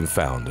has been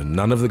found and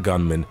none of the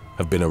gunmen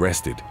have been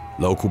arrested.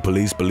 Local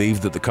police believe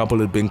that the couple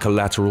had been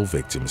collateral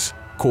victims,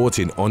 caught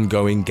in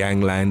ongoing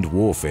gangland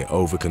warfare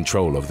over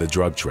control of the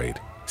drug trade.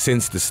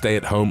 Since the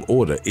stay-at-home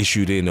order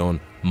issued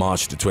on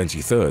March the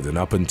 23rd and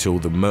up until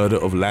the murder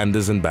of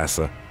Landers and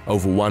Bassa,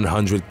 over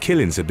 100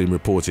 killings had been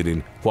reported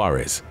in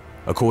Juarez,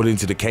 according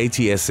to the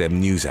KTSM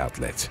news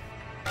outlet.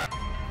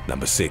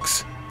 Number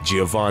 6.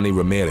 Giovanni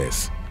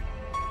Ramirez.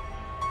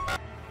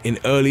 In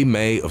early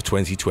May of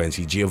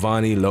 2020,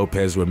 Giovanni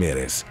Lopez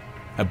Ramirez,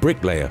 a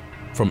bricklayer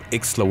from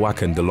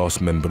Ixtlahuacan de los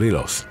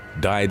Membrillos,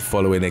 died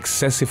following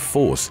excessive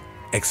force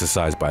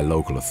exercised by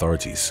local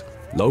authorities.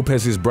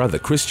 Lopez's brother,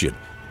 Christian,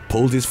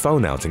 pulled his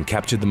phone out and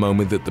captured the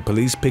moment that the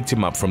police picked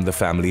him up from the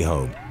family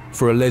home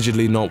for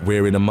allegedly not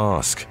wearing a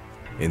mask.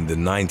 In the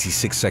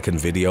 96-second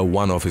video,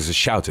 one officer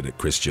shouted at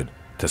Christian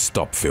to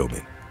stop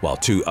filming, while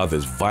 2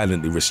 others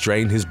violently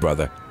restrained his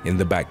brother in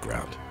the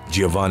background.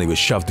 Giovanni was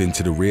shoved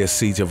into the rear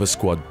seat of a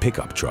squad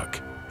pickup truck.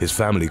 His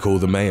family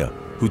called the mayor,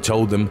 who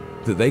told them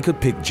that they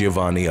could pick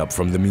Giovanni up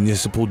from the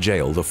municipal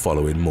jail the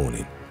following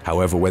morning.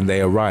 However, when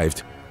they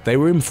arrived, they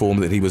were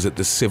informed that he was at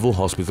the Civil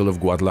Hospital of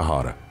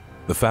Guadalajara.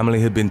 The family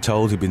had been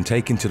told he'd been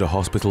taken to the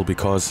hospital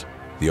because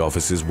the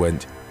officers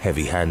went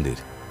heavy-handed.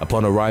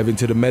 Upon arriving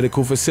to the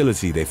medical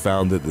facility, they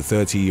found that the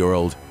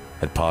 30-year-old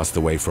had passed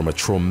away from a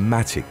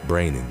traumatic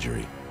brain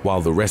injury,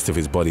 while the rest of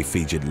his body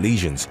featured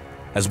lesions,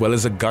 as well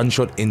as a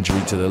gunshot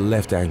injury to the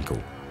left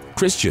ankle.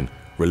 Christian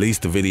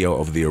released a video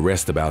of the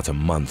arrest about a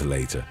month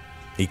later.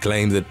 He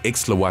claimed that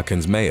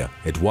Ixtlahuacan's mayor,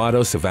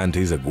 Eduardo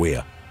Cervantes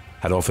Aguirre,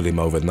 had offered him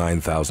over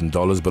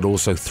 $9,000 but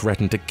also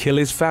threatened to kill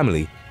his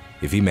family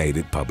if he made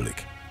it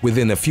public.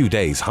 Within a few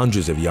days,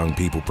 hundreds of young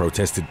people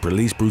protested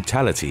police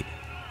brutality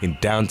in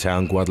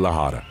downtown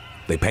Guadalajara.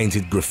 They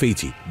painted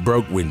graffiti,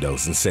 broke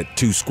windows, and set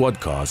 2 squad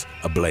cars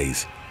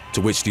ablaze,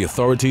 to which the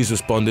authorities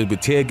responded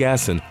with tear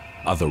gas and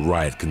other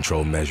riot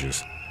control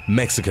measures.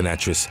 Mexican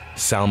actress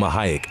Salma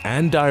Hayek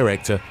and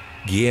director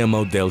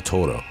Guillermo del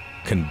Toro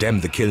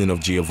condemned the killing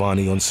of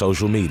Giovanni on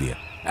social media.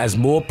 As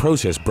more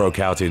protests broke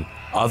out in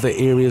other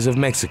areas of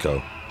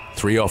Mexico,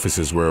 3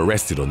 officers were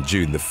arrested on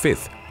June the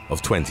 5th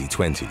of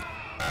 2020.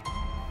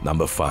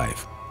 Number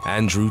 5.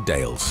 Andrew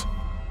Dales.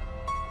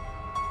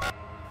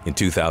 In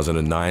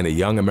 2009, a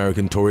young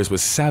American tourist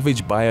was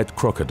savaged by a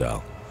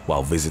crocodile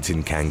while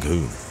visiting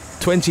Cancun.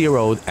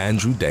 20-year-old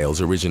Andrew Dales,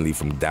 originally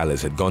from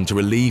Dallas, had gone to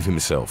relieve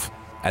himself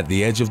at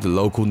the edge of the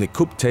local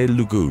Nicupte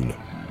Lagoon.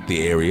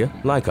 The area,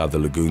 like other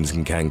lagoons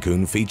in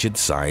Cancun, featured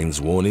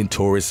signs warning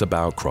tourists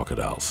about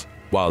crocodiles.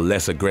 While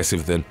less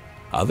aggressive than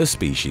other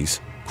species,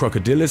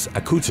 Crocodylus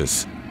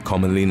acutus,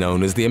 commonly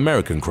known as the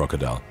American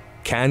crocodile,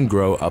 can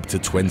grow up to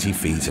 20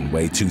 feet and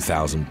weigh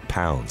 2,000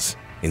 pounds.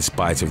 In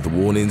spite of the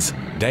warnings,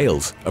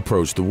 Dales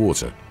approached the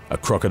water. A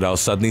crocodile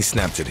suddenly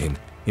snapped at him,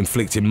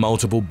 inflicting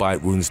multiple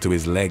bite wounds to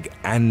his leg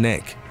and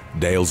neck.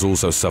 Dales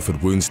also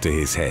suffered wounds to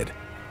his head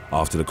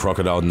after the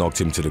crocodile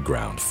knocked him to the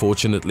ground.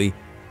 Fortunately,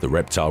 the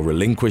reptile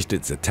relinquished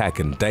its attack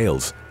and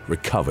Dales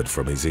recovered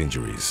from his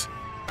injuries.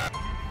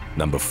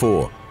 Number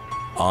 4.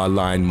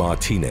 Arline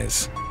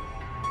Martinez.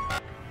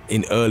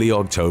 In early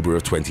October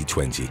of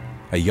 2020,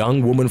 a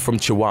young woman from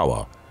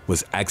Chihuahua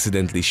was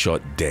accidentally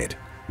shot dead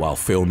while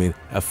filming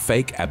a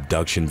fake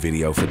abduction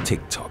video for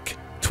TikTok.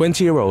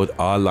 20-year-old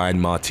Arline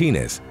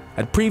Martinez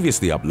had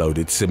previously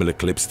uploaded similar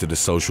clips to the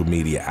social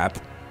media app,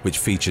 which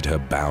featured her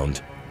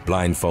bound,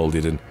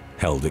 blindfolded, and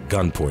held at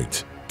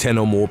gunpoint. 10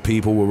 or more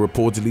people were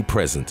reportedly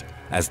present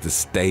as the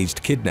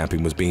staged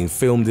kidnapping was being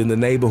filmed in the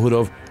neighborhood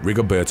of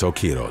Rigoberto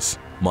Quiros.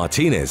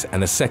 Martinez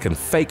and a second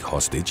fake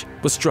hostage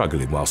were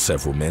struggling while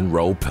several men,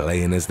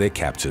 role-playing as their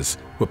captors,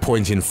 were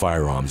pointing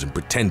firearms and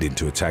pretending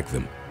to attack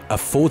them. A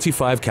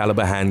 .45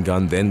 caliber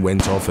handgun then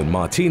went off and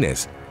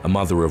Martinez, a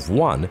mother of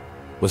 1,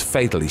 was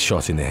fatally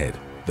shot in the head.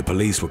 The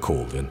police were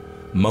called and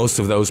Most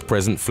of those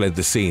present fled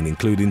the scene,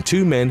 including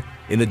 2 men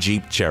in a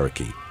Jeep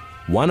Cherokee,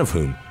 one of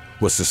whom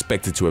was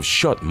suspected to have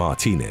shot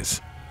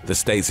Martinez. The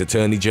state's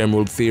attorney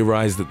general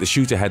theorized that the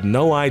shooter had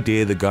no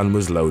idea the gun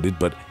was loaded,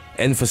 but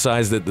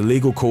emphasized that the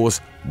legal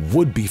course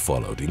would be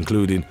followed,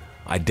 including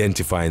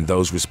identifying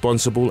those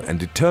responsible and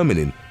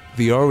determining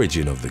the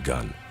origin of the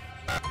gun.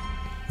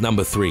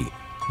 Number 3.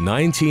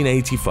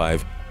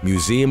 1985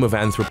 Museum of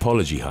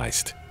Anthropology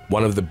heist.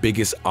 One of the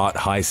biggest art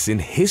heists in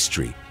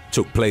history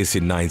took place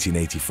in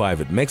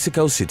 1985 at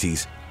Mexico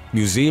City's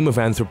Museum of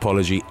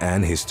Anthropology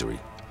and History.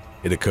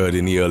 It occurred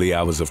in the early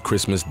hours of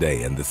Christmas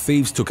Day, and the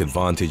thieves took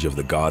advantage of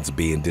the guards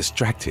being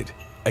distracted.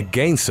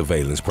 Against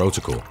surveillance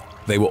protocol,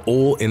 they were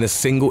all in a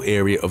single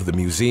area of the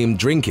museum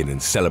drinking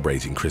and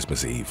celebrating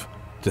Christmas Eve.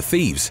 The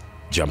thieves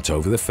jumped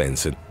over the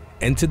fence and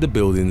entered the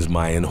building's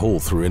Mayan hall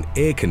through an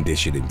air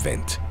conditioning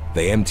vent.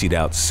 They emptied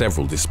out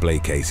several display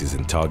cases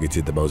and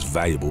targeted the most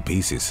valuable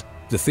pieces.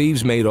 The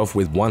thieves made off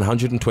with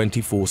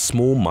 124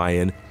 small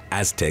Mayan,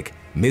 Aztec,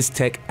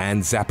 Mixtec,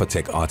 and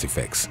Zapotec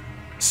artifacts,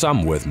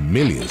 some worth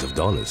millions of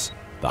dollars.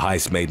 The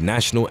heist made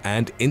national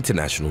and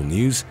international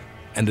news,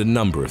 and a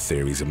number of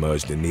theories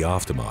emerged in the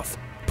aftermath,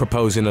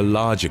 proposing a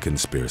larger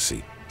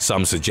conspiracy.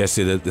 Some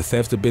suggested that the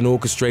theft had been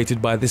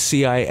orchestrated by the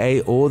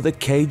CIA or the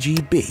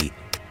KGB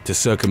to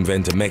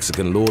circumvent a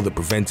Mexican law that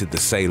prevented the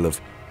sale of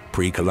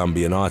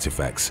pre-Columbian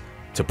artifacts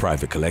to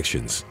private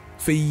collections.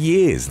 For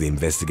years, the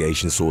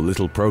investigation saw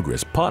little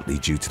progress, partly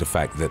due to the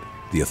fact that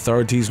the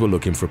authorities were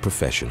looking for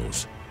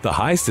professionals. The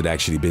heist had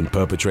actually been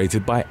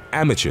perpetrated by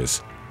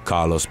amateurs,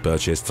 Carlos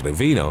Perches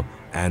Trevino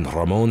and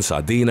Ramon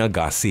Sardina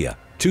Garcia,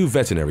 2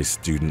 veterinary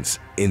students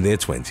in their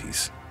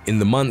 20s. In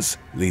the months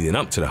leading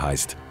up to the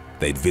heist,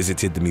 they'd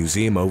visited the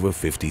museum over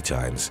 50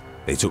 times.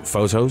 They took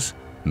photos,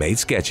 made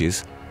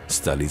sketches,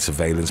 studied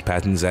surveillance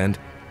patterns, and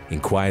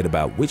inquired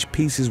about which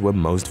pieces were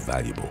most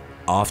valuable.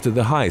 After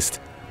the heist,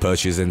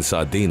 Perches and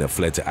Sardina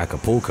fled to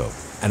Acapulco.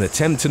 An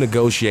attempt to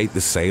negotiate the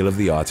sale of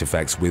the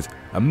artifacts with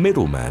a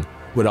middleman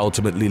would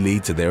ultimately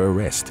lead to their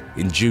arrest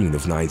in June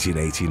of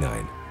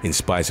 1989. In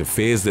spite of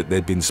fears that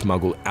they'd been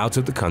smuggled out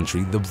of the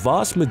country, the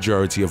vast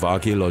majority of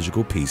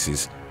archaeological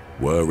pieces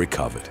were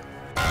recovered.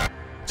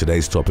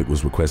 Today's topic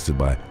was requested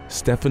by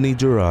Stephanie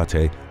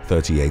Durate,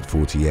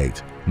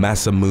 3848,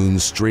 Massa Moon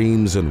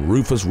Streams, and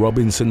Rufus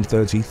Robinson,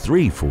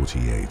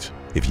 3348.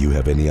 If you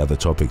have any other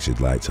topics you'd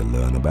like to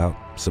learn about,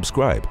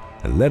 subscribe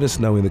and let us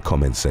know in the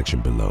comments section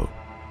below.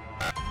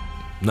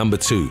 Number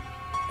 2.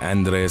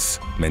 Andres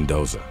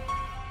Mendoza.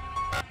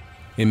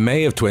 In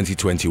May of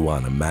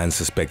 2021, a man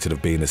suspected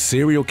of being a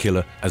serial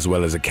killer as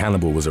well as a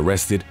cannibal was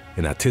arrested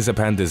in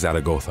Atizapán de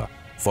Zaragoza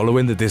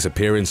following the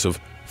disappearance of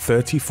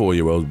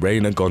 34-year-old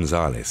Reina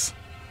Gonzalez.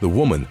 The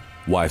woman,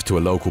 wife to a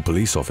local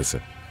police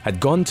officer, had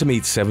gone to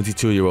meet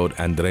 72-year-old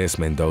Andres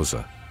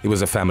Mendoza. He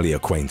was a family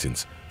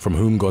acquaintance from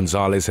whom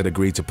Gonzalez had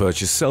agreed to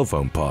purchase cell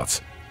phone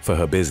parts for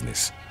her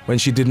business. When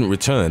she didn't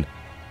return,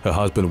 her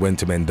husband went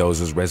to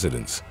Mendoza's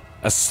residence,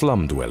 a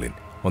slum dwelling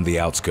on the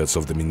outskirts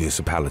of the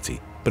municipality,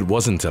 but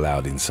wasn't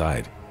allowed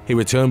inside. He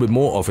returned with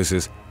more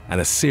officers, and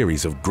a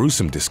series of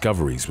gruesome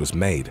discoveries was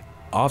made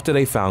after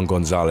they found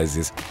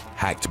Gonzalez's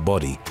hacked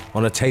body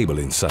on a table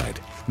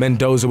inside.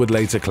 Mendoza would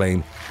later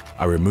claim,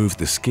 "I removed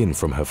the skin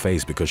from her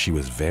face because she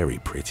was very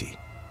pretty."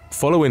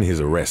 Following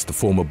his arrest, the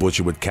former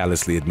butcher would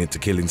callously admit to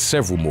killing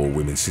several more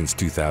women since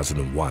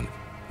 2001,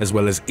 as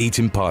well as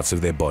eating parts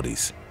of their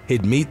bodies.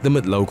 He'd meet them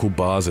at local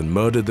bars and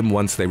murdered them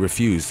once they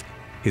refused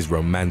his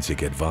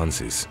romantic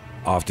advances.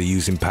 After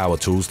using power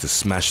tools to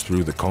smash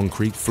through the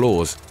concrete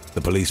floors,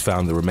 the police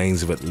found the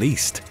remains of at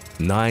least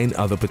 9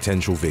 other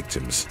potential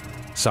victims.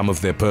 Some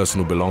of their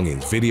personal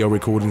belongings, video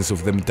recordings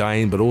of them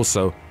dying, but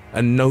also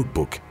a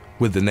notebook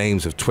with the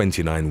names of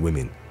 29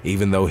 women.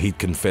 Even though he'd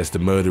confessed to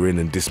murdering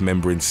and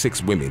dismembering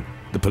 6 women,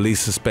 the police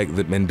suspect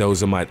that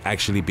Mendoza might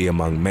actually be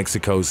among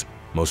Mexico's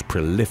most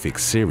prolific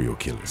serial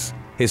killers.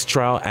 His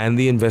trial and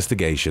the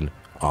investigation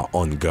are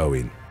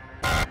ongoing.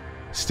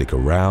 Stick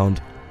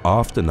around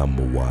after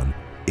number 1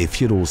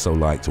 if you'd also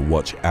like to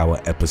watch our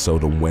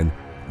episode on when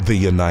the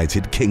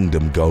United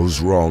Kingdom goes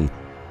wrong.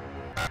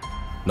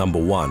 Number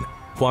 1.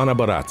 Juana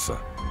Barraza.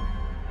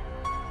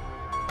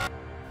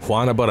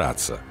 Juana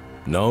Barraza,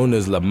 known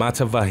as La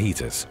Mata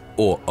Vajitas,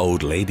 or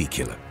Old Lady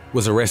Killer,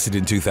 was arrested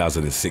in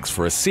 2006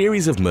 for a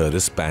series of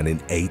murders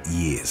spanning 8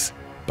 years.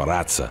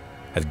 Barraza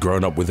had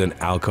grown up with an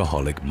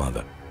alcoholic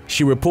mother.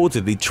 She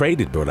reportedly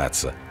traded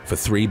Barraza for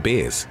 3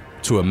 beers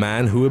to a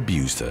man who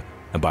abused her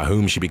and by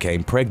whom she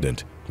became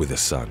pregnant with a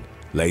son.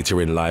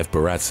 Later in life,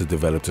 Barraza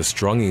developed a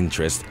strong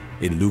interest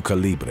in lucha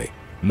libre,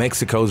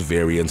 Mexico's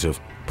variant of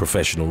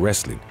professional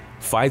wrestling,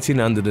 fighting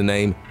under the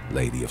name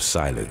Lady of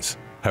Silence.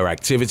 Her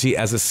activity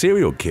as a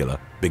serial killer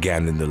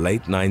began in the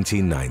late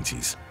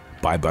 1990s.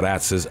 By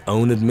Barraza's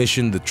own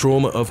admission, the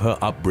trauma of her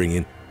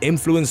upbringing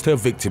influenced her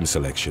victim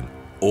selection,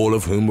 all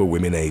of whom were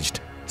women aged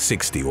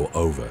 60 or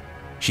over.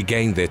 She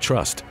gained their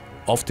trust,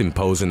 often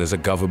posing as a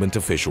government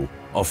official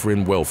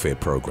offering welfare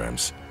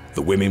programs.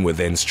 The women were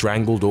then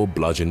strangled or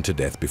bludgeoned to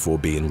death before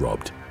being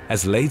robbed,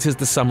 As late as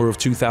the summer of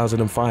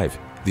 2005,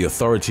 the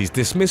authorities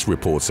dismissed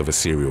reports of a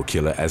serial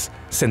killer as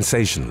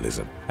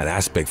sensationalism, an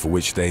aspect for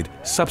which they'd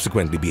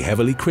subsequently be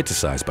heavily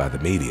criticized by the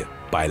media.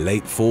 By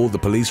late fall, the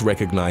police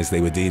recognized they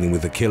were dealing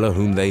with a killer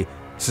whom they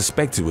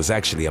suspected was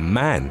actually a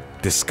man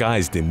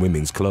disguised in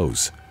women's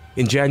clothes.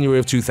 In January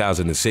of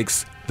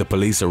 2006, the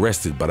police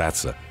arrested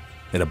Barraza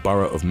in a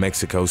borough of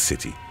Mexico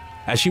City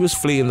as she was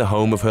fleeing the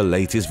home of her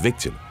latest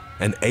victim,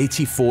 an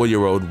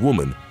 84-year-old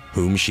woman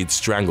whom she'd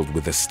strangled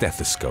with a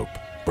stethoscope.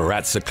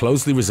 Barraza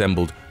closely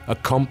resembled a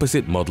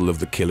composite model of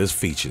the killer's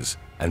features,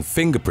 and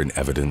fingerprint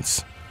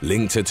evidence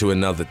linked her to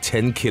another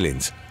 10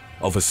 killings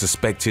of a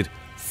suspected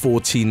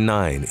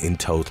 49 in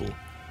total.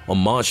 On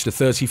March the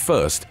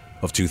 31st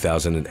of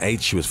 2008,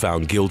 she was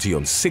found guilty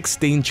on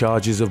 16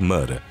 charges of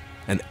murder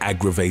and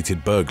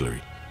aggravated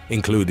burglary,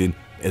 including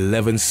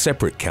 11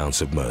 separate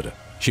counts of murder.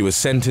 She was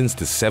sentenced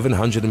to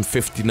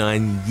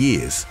 759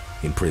 years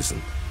in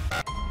prison.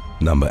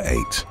 Number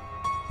 8.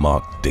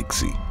 Mark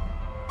Dixie.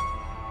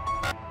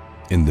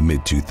 In the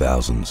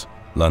mid-2000s,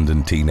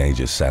 London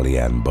teenager Sally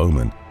Ann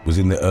Bowman was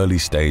in the early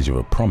stage of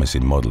a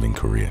promising modeling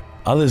career.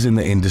 Others in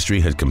the industry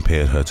had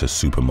compared her to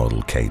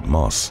supermodel Kate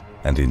Moss,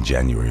 and in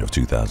January of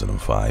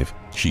 2005,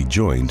 she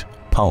joined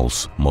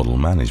Pulse Model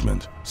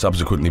Management,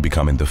 subsequently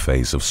becoming the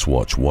face of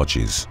Swatch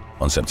watches.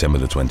 On September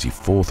the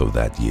 24th of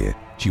that year,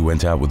 she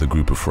went out with a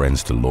group of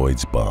friends to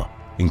Lloyd's Bar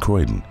in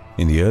Croydon.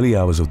 In the early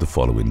hours of the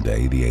following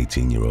day, the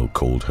 18-year-old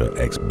called her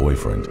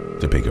ex-boyfriend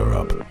to pick her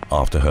up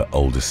after her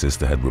older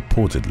sister had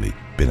reportedly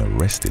been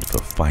arrested for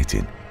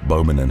fighting.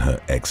 Bowman and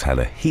her ex had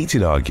a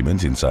heated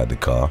argument inside the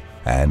car,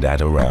 and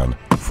at around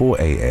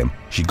 4 a.m.,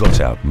 she got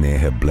out near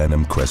her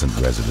Blenheim Crescent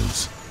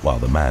residence while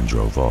the man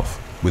drove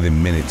off.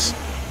 Within minutes,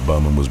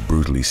 Bowman was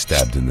brutally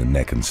stabbed in the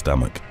neck and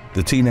stomach.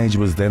 The teenager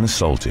was then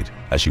assaulted,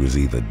 as she was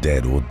either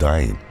dead or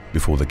dying,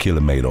 before the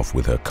killer made off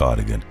with her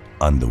cardigan,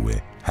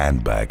 underwear,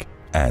 handbag,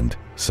 and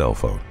cell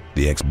phone.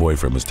 The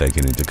ex-boyfriend was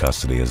taken into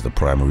custody as the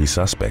primary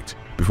suspect,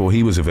 before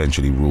he was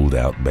eventually ruled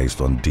out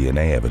based on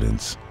DNA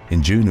evidence.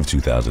 In June of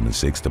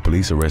 2006, the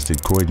police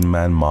arrested Croydon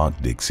man Mark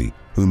Dixie,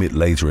 whom it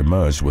later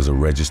emerged was a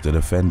registered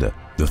offender.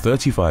 The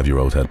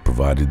 35-year-old had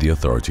provided the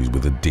authorities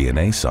with a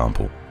DNA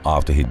sample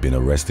after he'd been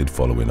arrested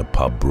following a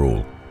pub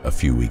brawl a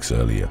few weeks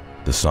earlier.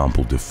 The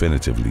sample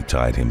definitively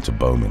tied him to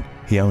Bowman.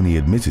 He only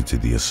admitted to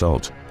the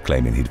assault,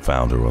 claiming he'd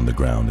found her on the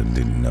ground and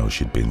didn't know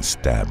she'd been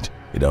stabbed.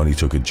 It only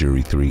took a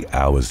jury 3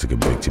 hours to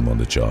convict him on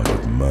the charge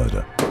of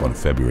murder. On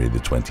February the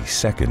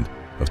 22nd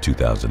of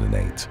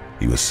 2008,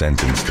 he was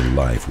sentenced to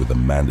life with a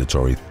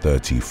mandatory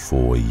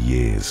 34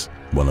 years,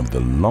 one of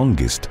the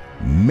longest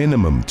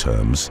minimum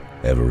terms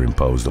ever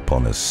imposed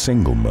upon a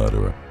single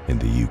murderer in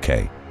the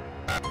UK.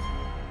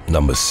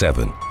 Number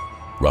 7.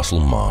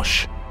 Russell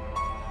Marsh.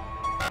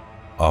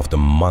 After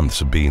months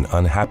of being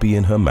unhappy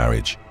in her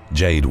marriage,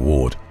 Jade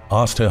Ward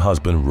asked her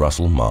husband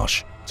Russell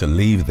Marsh to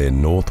leave their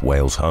North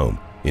Wales home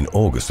in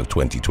August of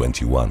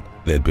 2021.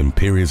 There had been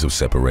periods of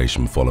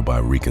separation followed by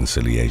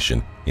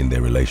reconciliation in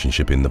their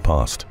relationship in the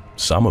past.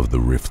 Some of the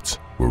rifts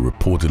were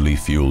reportedly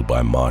fueled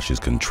by Marsh's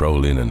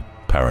controlling and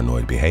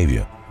paranoid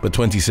behavior, but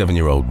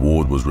 27-year-old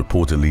Ward was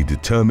reportedly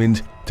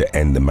determined to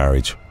end the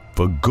marriage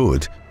for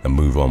good and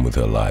move on with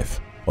her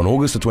life. On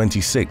August the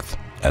 26th,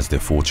 as their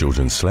 4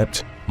 children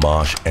slept,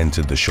 Marsh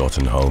entered the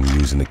Shotton home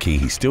using the key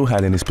he still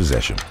had in his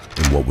possession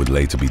in what would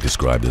later be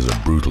described as a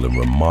brutal and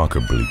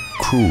remarkably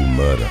cruel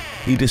murder.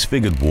 He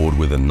disfigured Ward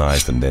with a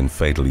knife and then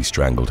fatally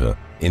strangled her.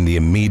 In the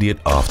immediate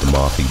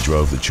aftermath, he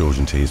drove the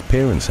children to his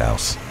parents'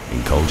 house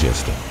in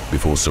Colchester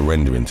before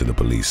surrendering to the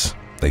police.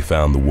 They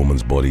found the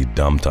woman's body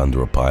dumped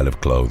under a pile of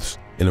clothes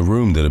in a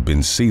room that had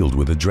been sealed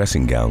with a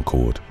dressing gown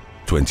cord.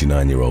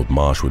 29-year-old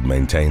Marsh would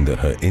maintain that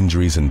her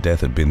injuries and death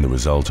had been the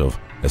result of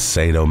a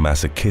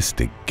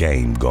sadomasochistic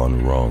game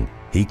gone wrong.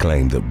 He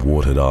claimed that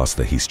Ward had asked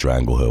that he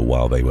strangle her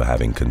while they were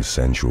having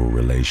consensual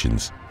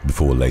relations,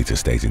 before later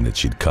stating that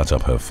she'd cut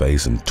up her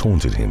face and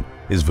taunted him.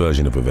 His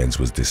version of events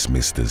was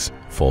dismissed as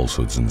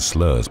falsehoods and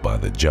slurs by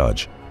the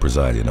judge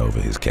presiding over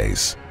his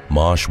case.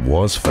 Marsh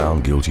was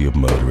found guilty of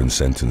murder and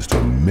sentenced to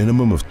a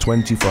minimum of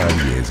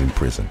 25 years in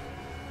prison.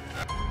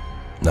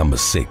 Number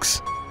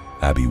 6.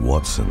 Abby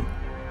Watson.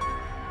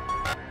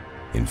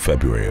 In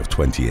February of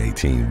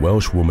 2018,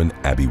 Welsh woman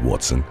Abby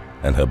Watson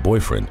and her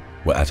boyfriend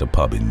were at a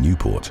pub in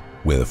Newport,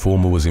 where the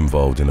former was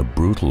involved in a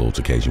brutal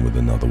altercation with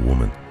another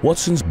woman.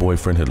 Watson's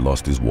boyfriend had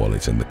lost his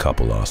wallet, and the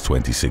couple asked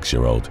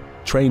 26-year-old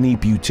trainee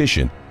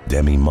beautician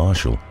Demi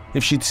Marshall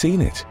if she'd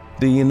seen it.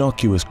 The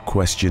innocuous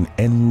question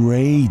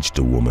enraged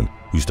the woman,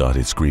 who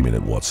started screaming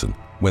at Watson.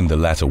 When the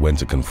latter went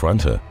to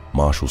confront her,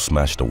 Marshall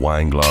smashed a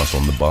wine glass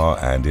on the bar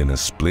and in a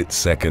split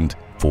second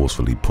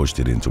forcefully pushed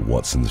it into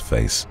Watson's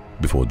face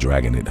before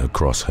dragging it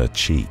across her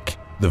cheek.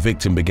 The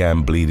victim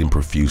began bleeding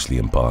profusely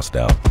and passed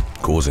out,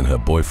 causing her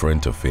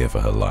boyfriend to fear for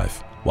her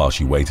life. While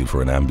she waited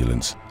for an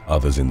ambulance,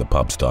 others in the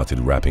pub started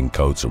wrapping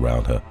coats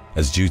around her,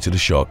 as due to the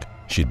shock,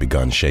 she'd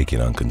begun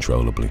shaking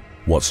uncontrollably.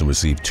 Watson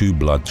received 2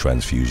 blood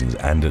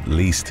transfusions and at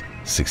least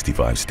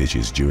 65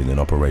 stitches during an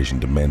operation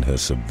to mend her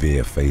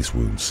severe face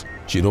wounds.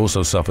 She had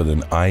also suffered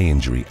an eye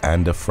injury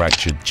and a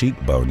fractured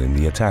cheekbone in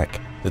the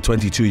attack. The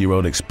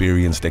 22-year-old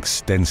experienced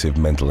extensive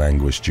mental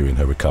anguish during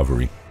her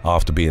recovery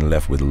after being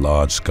left with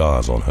large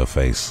scars on her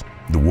face.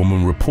 The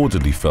woman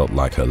reportedly felt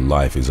like her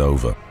life is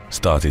over,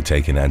 started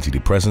taking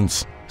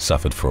antidepressants,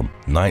 suffered from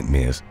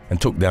nightmares, and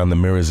took down the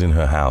mirrors in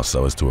her house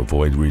so as to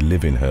avoid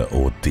reliving her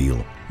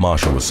ordeal.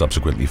 Marshall was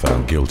subsequently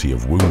found guilty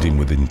of wounding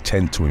with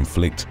intent to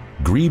inflict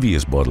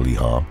grievous bodily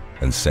harm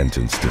and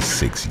sentenced to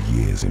 6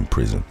 years in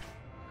prison.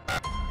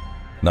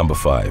 Number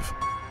 5.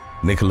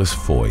 Nicholas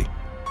Foy.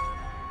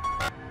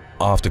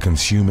 After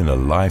consuming a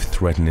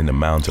life-threatening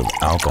amount of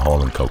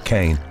alcohol and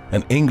cocaine,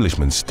 an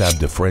Englishman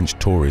stabbed a French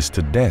tourist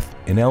to death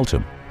in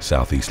Eltham,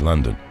 southeast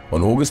London,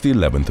 on August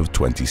 11th of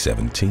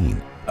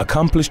 2017.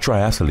 Accomplished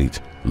triathlete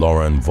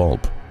Laurent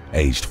Volpe,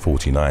 aged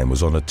 49,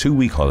 was on a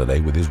 2-week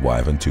holiday with his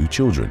wife and 2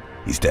 children.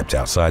 He stepped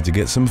outside to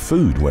get some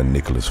food when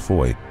Nicholas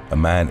Foy, a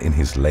man in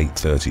his late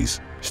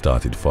 30s,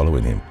 started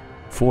following him.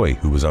 Foy,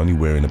 who was only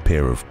wearing a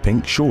pair of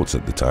pink shorts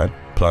at the time,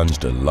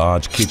 plunged a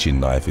large kitchen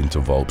knife into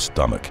Volpe's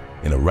stomach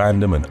in a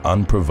random and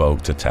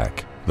unprovoked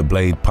attack. The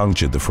blade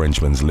punctured the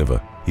Frenchman's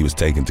liver. He was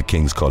taken to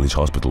King's College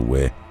Hospital,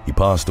 where he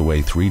passed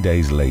away 3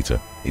 days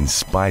later in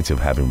spite of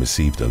having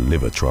received a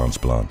liver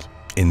transplant.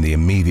 In the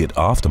immediate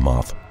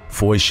aftermath,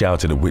 Foy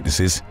shouted at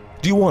witnesses,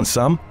 "Do you want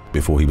some?"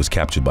 before he was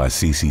captured by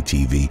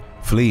CCTV,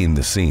 fleeing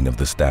the scene of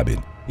the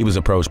stabbing. He was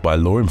approached by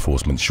law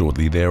enforcement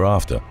shortly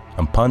thereafter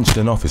and punched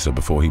an officer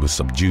before he was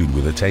subdued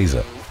with a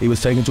taser. He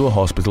was taken to a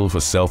hospital for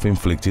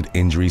self-inflicted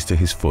injuries to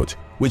his foot,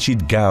 which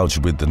he'd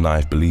gouged with the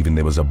knife, believing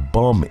there was a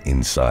bomb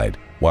inside.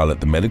 While at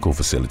the medical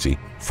facility,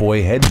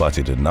 Foy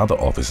headbutted another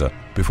officer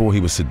before he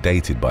was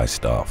sedated by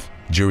staff.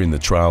 During the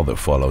trial that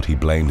followed, he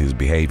blamed his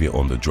behavior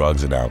on the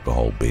drugs and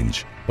alcohol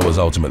binge, but was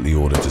ultimately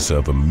ordered to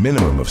serve a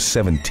minimum of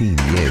 17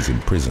 years in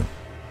prison.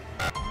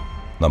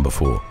 Number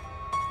 4.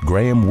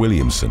 Graham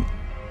Williamson.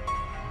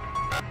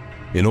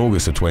 In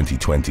August of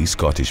 2020,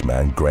 Scottish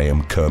man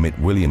Graham Kermit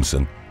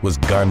Williamson was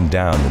gunned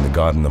down in the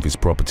garden of his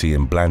property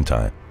in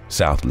Blantyre,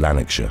 South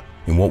Lanarkshire,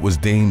 in what was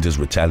deemed as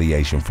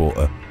retaliation for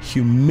a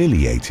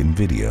humiliating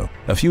video.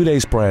 A few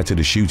days prior to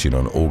the shooting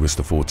on August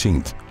the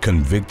 14th,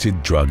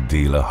 convicted drug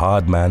dealer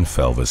Hardman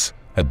Felvis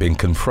had been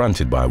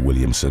confronted by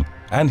Williamson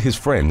and his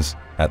friends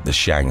at the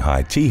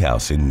Shanghai Tea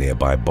House in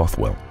nearby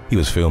Bothwell. He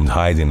was filmed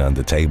hiding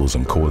under tables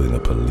and calling the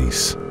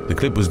police. The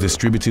clip was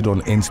distributed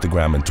on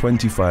Instagram, and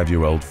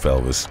 25-year-old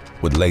Felvis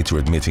would later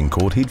admit in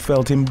court he'd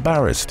felt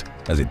embarrassed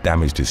as it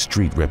damaged his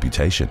street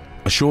reputation.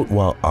 A short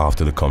while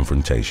after the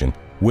confrontation,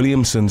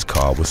 Williamson's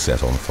car was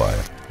set on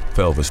fire.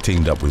 Felvis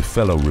teamed up with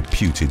fellow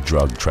reputed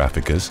drug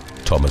traffickers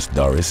Thomas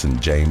Durris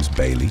and James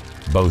Bailey,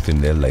 both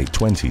in their late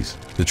 20s.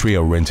 The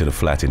trio rented a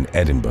flat in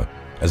Edinburgh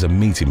as a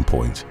meeting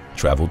point,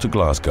 traveled to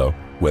Glasgow,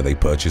 where they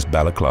purchased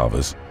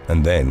balaclavas,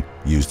 and then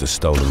used a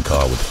stolen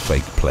car with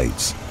fake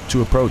plates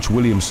to approach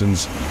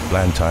Williamson's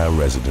Blantyre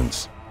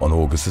residence. On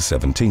August the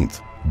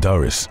 17th,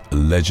 Durris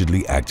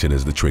allegedly acted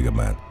as the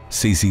triggerman.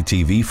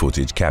 CCTV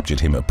footage captured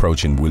him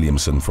approaching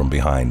Williamson from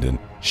behind and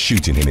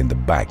shooting him in the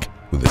back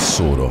with a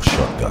sawed-off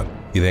shotgun.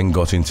 He then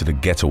got into the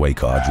getaway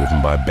car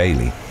driven by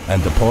Bailey,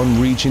 and upon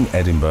reaching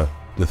Edinburgh,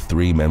 the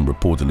 3 men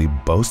reportedly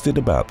boasted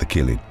about the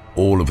killing.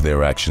 All of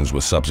their actions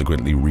were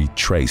subsequently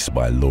retraced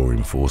by law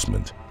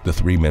enforcement. The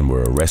 3 men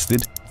were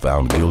arrested,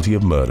 found guilty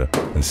of murder,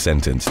 and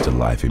sentenced to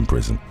life in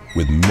prison,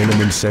 with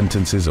minimum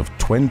sentences of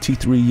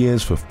 23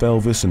 years for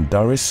Felvis and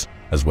Durris,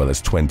 as well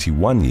as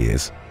 21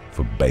 years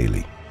for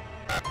Bailey.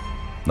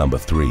 Number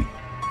 3.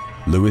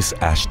 Lewis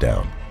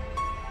Ashdown.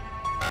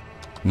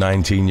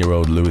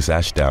 19-year-old Lewis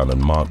Ashdown and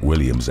Mark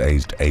Williams,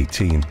 aged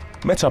 18,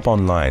 met up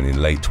online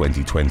in late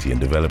 2020 and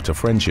developed a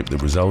friendship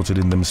that resulted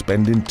in them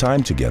spending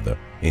time together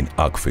in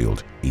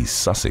Uckfield,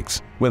 East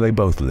Sussex, where they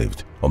both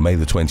lived. On May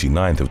the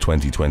 29th of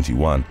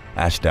 2021,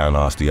 Ashdown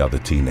asked the other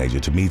teenager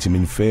to meet him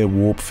in Fair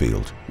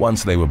Warpfield.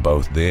 Once they were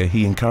both there,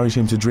 he encouraged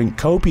him to drink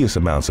copious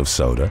amounts of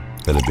soda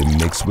that had been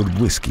mixed with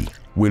whiskey.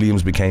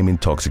 Williams became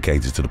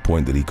intoxicated to the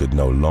point that he could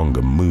no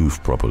longer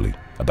move properly.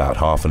 About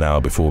half an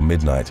hour before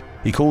midnight,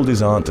 he called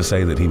his aunt to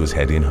say that he was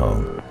heading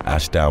home.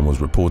 Ashdown was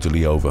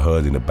reportedly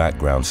overheard in the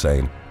background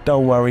saying,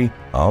 "Don't worry,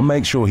 I'll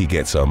make sure he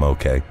gets home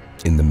okay."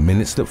 In the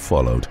minutes that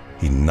followed,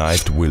 he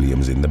knifed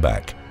Williams in the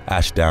back.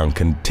 Ashdown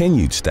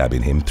continued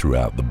stabbing him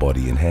throughout the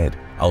body and head,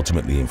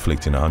 ultimately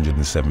inflicting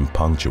 107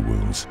 puncture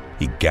wounds.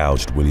 He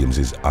gouged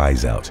Williams's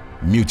eyes out,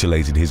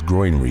 mutilated his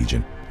groin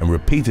region, and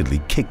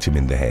repeatedly kicked him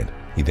in the head.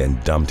 He then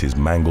dumped his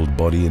mangled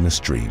body in a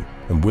stream,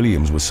 and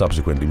Williams was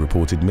subsequently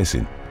reported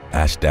missing.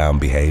 Ashdown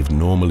behaved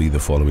normally the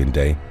following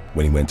day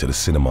when he went to the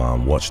cinema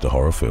and watched the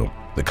horror film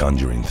The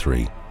Conjuring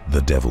 3,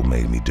 The Devil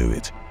Made Me Do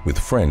It, with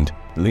friend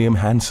Liam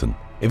Hansen.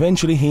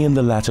 Eventually, he and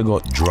the latter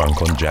got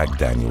drunk on Jack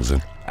Daniels,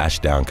 and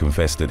Ashdown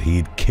confessed that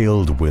he'd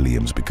killed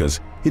Williams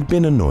because he'd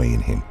been annoying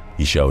him.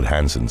 He showed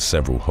Hansen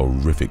several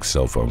horrific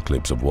cell phone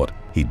clips of what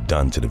he'd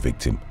done to the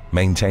victim,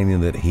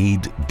 maintaining that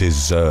he'd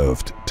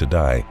deserved to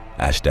die.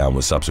 Ashdown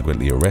was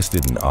subsequently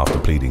arrested and, after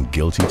pleading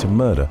guilty to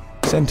murder,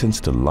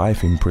 sentenced to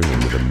life in prison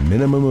with a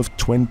minimum of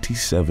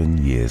 27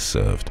 years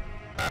served.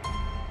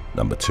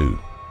 Number 2.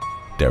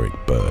 Derek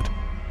Bird.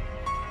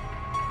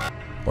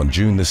 On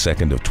June the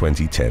 2nd of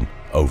 2010,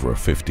 over a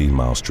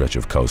 15-mile stretch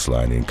of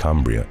coastline in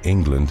Cumbria,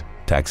 England,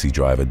 taxi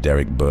driver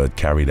Derek Bird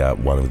carried out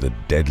one of the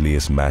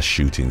deadliest mass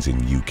shootings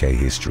in UK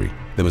history.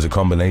 There was a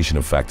combination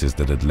of factors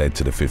that had led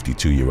to the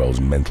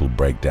 52-year-old's mental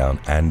breakdown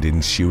and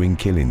ensuing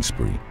killing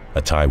spree.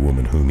 A Thai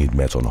woman whom he'd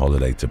met on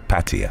holiday to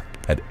Pattaya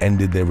had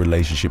ended their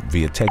relationship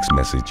via text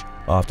message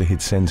after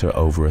he'd sent her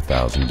over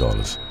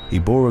 $1,000. He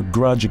bore a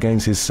grudge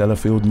against his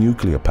Sellafield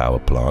nuclear power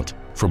plant,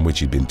 from which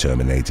he'd been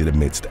terminated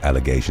amidst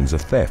allegations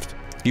of theft.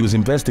 He was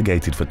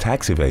investigated for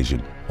tax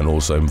evasion and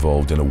also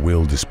involved in a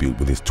will dispute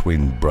with his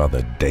twin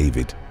brother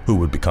David, who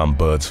would become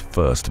Bird's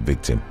first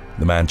victim.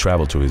 The man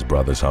traveled to his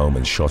brother's home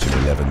and shot him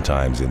 11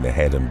 times in the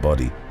head and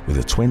body with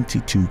a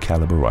 .22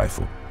 caliber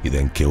rifle. He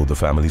then killed the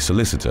family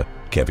solicitor,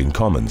 Kevin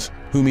Commons,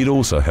 whom he'd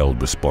also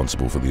held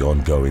responsible for the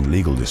ongoing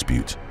legal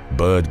dispute.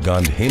 Bird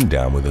gunned him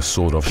down with a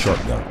sawed-off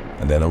shotgun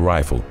and then a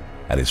rifle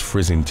at his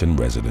Frizzington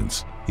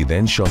residence. He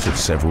then shot at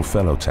several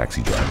fellow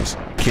taxi drivers,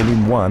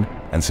 killing one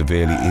and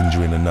severely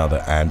injuring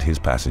another and his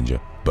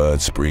passenger.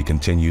 Bird's spree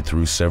continued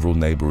through several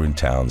neighboring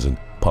towns and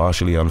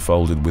partially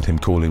unfolded with him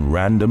calling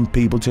random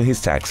people to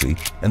his taxi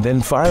and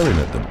then firing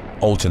at them,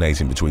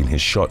 alternating between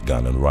his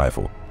shotgun and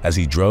rifle. As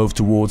he drove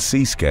towards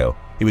Seascale,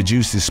 he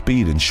reduced his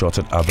speed and shot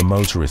at other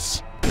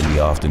motorists. In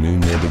the afternoon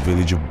near the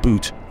village of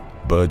Boot,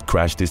 Bird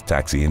crashed his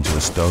taxi into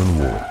a stone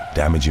wall,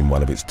 damaging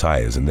one of its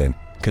tires and then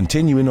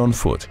continuing on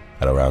foot.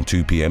 At around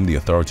 2 p.m, the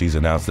authorities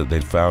announced that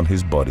they'd found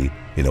his body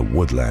in a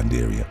woodland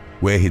area,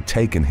 where he'd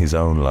taken his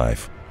own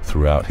life.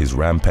 Throughout his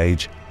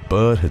rampage,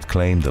 Bird had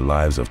claimed the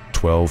lives of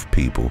 12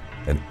 people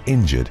and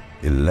injured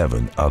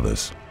 11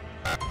 others.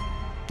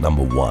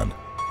 Number 1.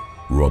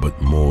 Robert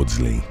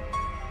Maudsley.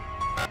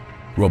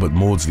 Robert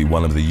Maudsley,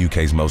 one of the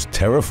UK's most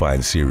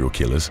terrifying serial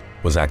killers,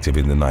 was active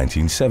in the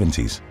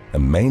 1970s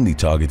and mainly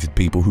targeted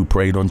people who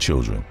preyed on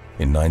children.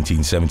 In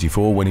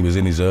 1974, when he was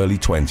in his early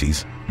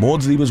 20s,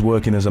 Maudsley was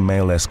working as a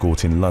male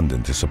escort in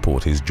London to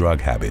support his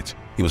drug habit.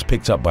 He was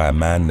picked up by a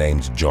man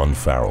named John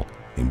Farrell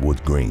in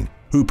Wood Green,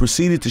 who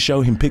proceeded to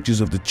show him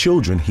pictures of the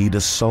children he'd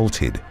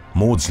assaulted.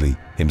 Maudsley,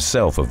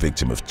 himself a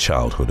victim of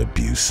childhood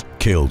abuse,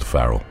 killed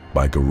Farrell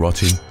by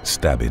garroting,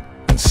 stabbing,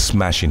 and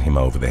smashing him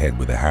over the head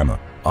with a hammer.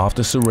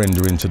 After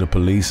surrendering to the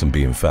police and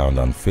being found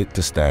unfit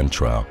to stand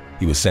trial,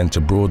 he was sent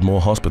to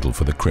Broadmoor Hospital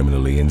for the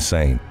criminally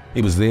insane.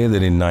 It was there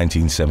that in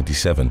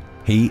 1977,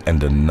 he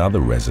and another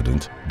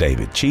resident,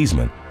 David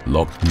Cheeseman,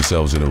 locked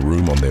themselves in a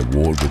room on their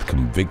ward with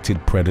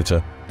convicted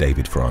predator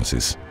David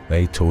Francis.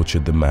 They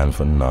tortured the man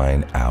for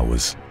 9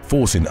 hours,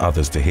 forcing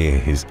others to hear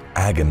his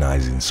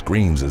agonizing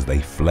screams as they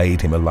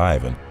flayed him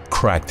alive and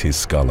cracked his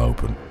skull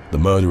open. The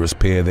murderous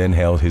pair then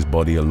held his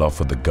body aloft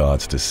for the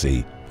guards to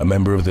see. A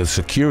member of the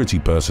security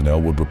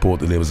personnel would report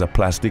that there was a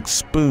plastic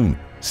spoon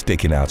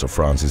sticking out of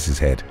Francis's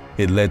head.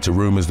 It led to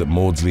rumors that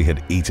Maudsley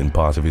had eaten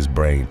part of his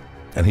brain,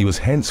 and he was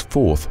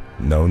henceforth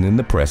known in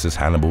the press as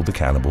Hannibal the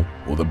Cannibal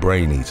or the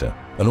Brain Eater.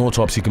 An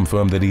autopsy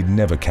confirmed that he'd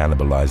never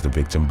cannibalized the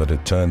victim but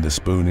had turned the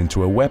spoon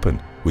into a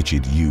weapon, which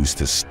he'd used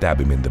to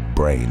stab him in the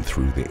brain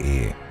through the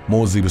ear.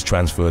 Maudsley was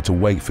transferred to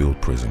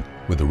Wakefield Prison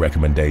with the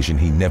recommendation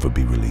he never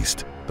be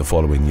released. The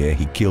following year,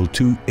 he killed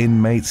 2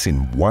 inmates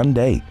in one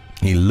day.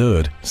 He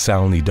lured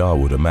Salni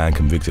Darwood, a man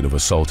convicted of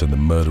assault and the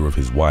murder of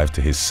his wife,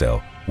 to his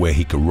cell, where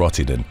he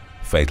garroted and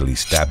fatally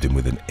stabbed him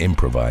with an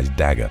improvised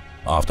dagger.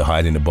 After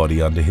hiding the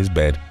body under his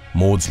bed,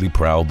 Maudsley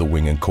prowled the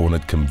wing and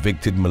cornered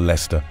convicted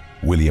molester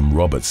William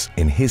Roberts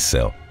in his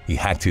cell. He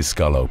hacked his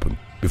skull open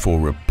before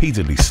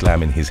repeatedly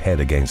slamming his head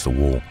against the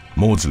wall.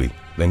 Maudsley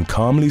then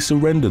calmly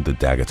surrendered the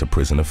dagger to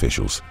prison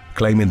officials,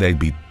 claiming they'd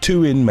be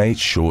 2 inmates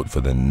short for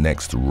the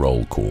next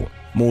roll call.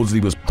 Maudsley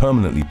was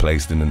permanently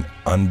placed in an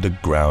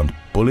underground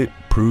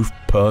bulletproof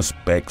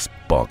perspex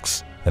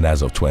box, and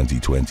as of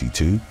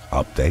 2022,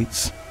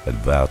 updates had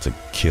vowed to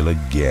kill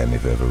again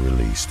if ever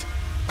released.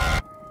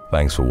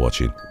 Thanks for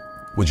watching.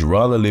 Would you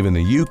rather live in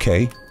the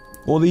UK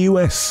or the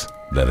US?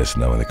 Let us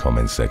know in the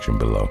comments section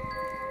below.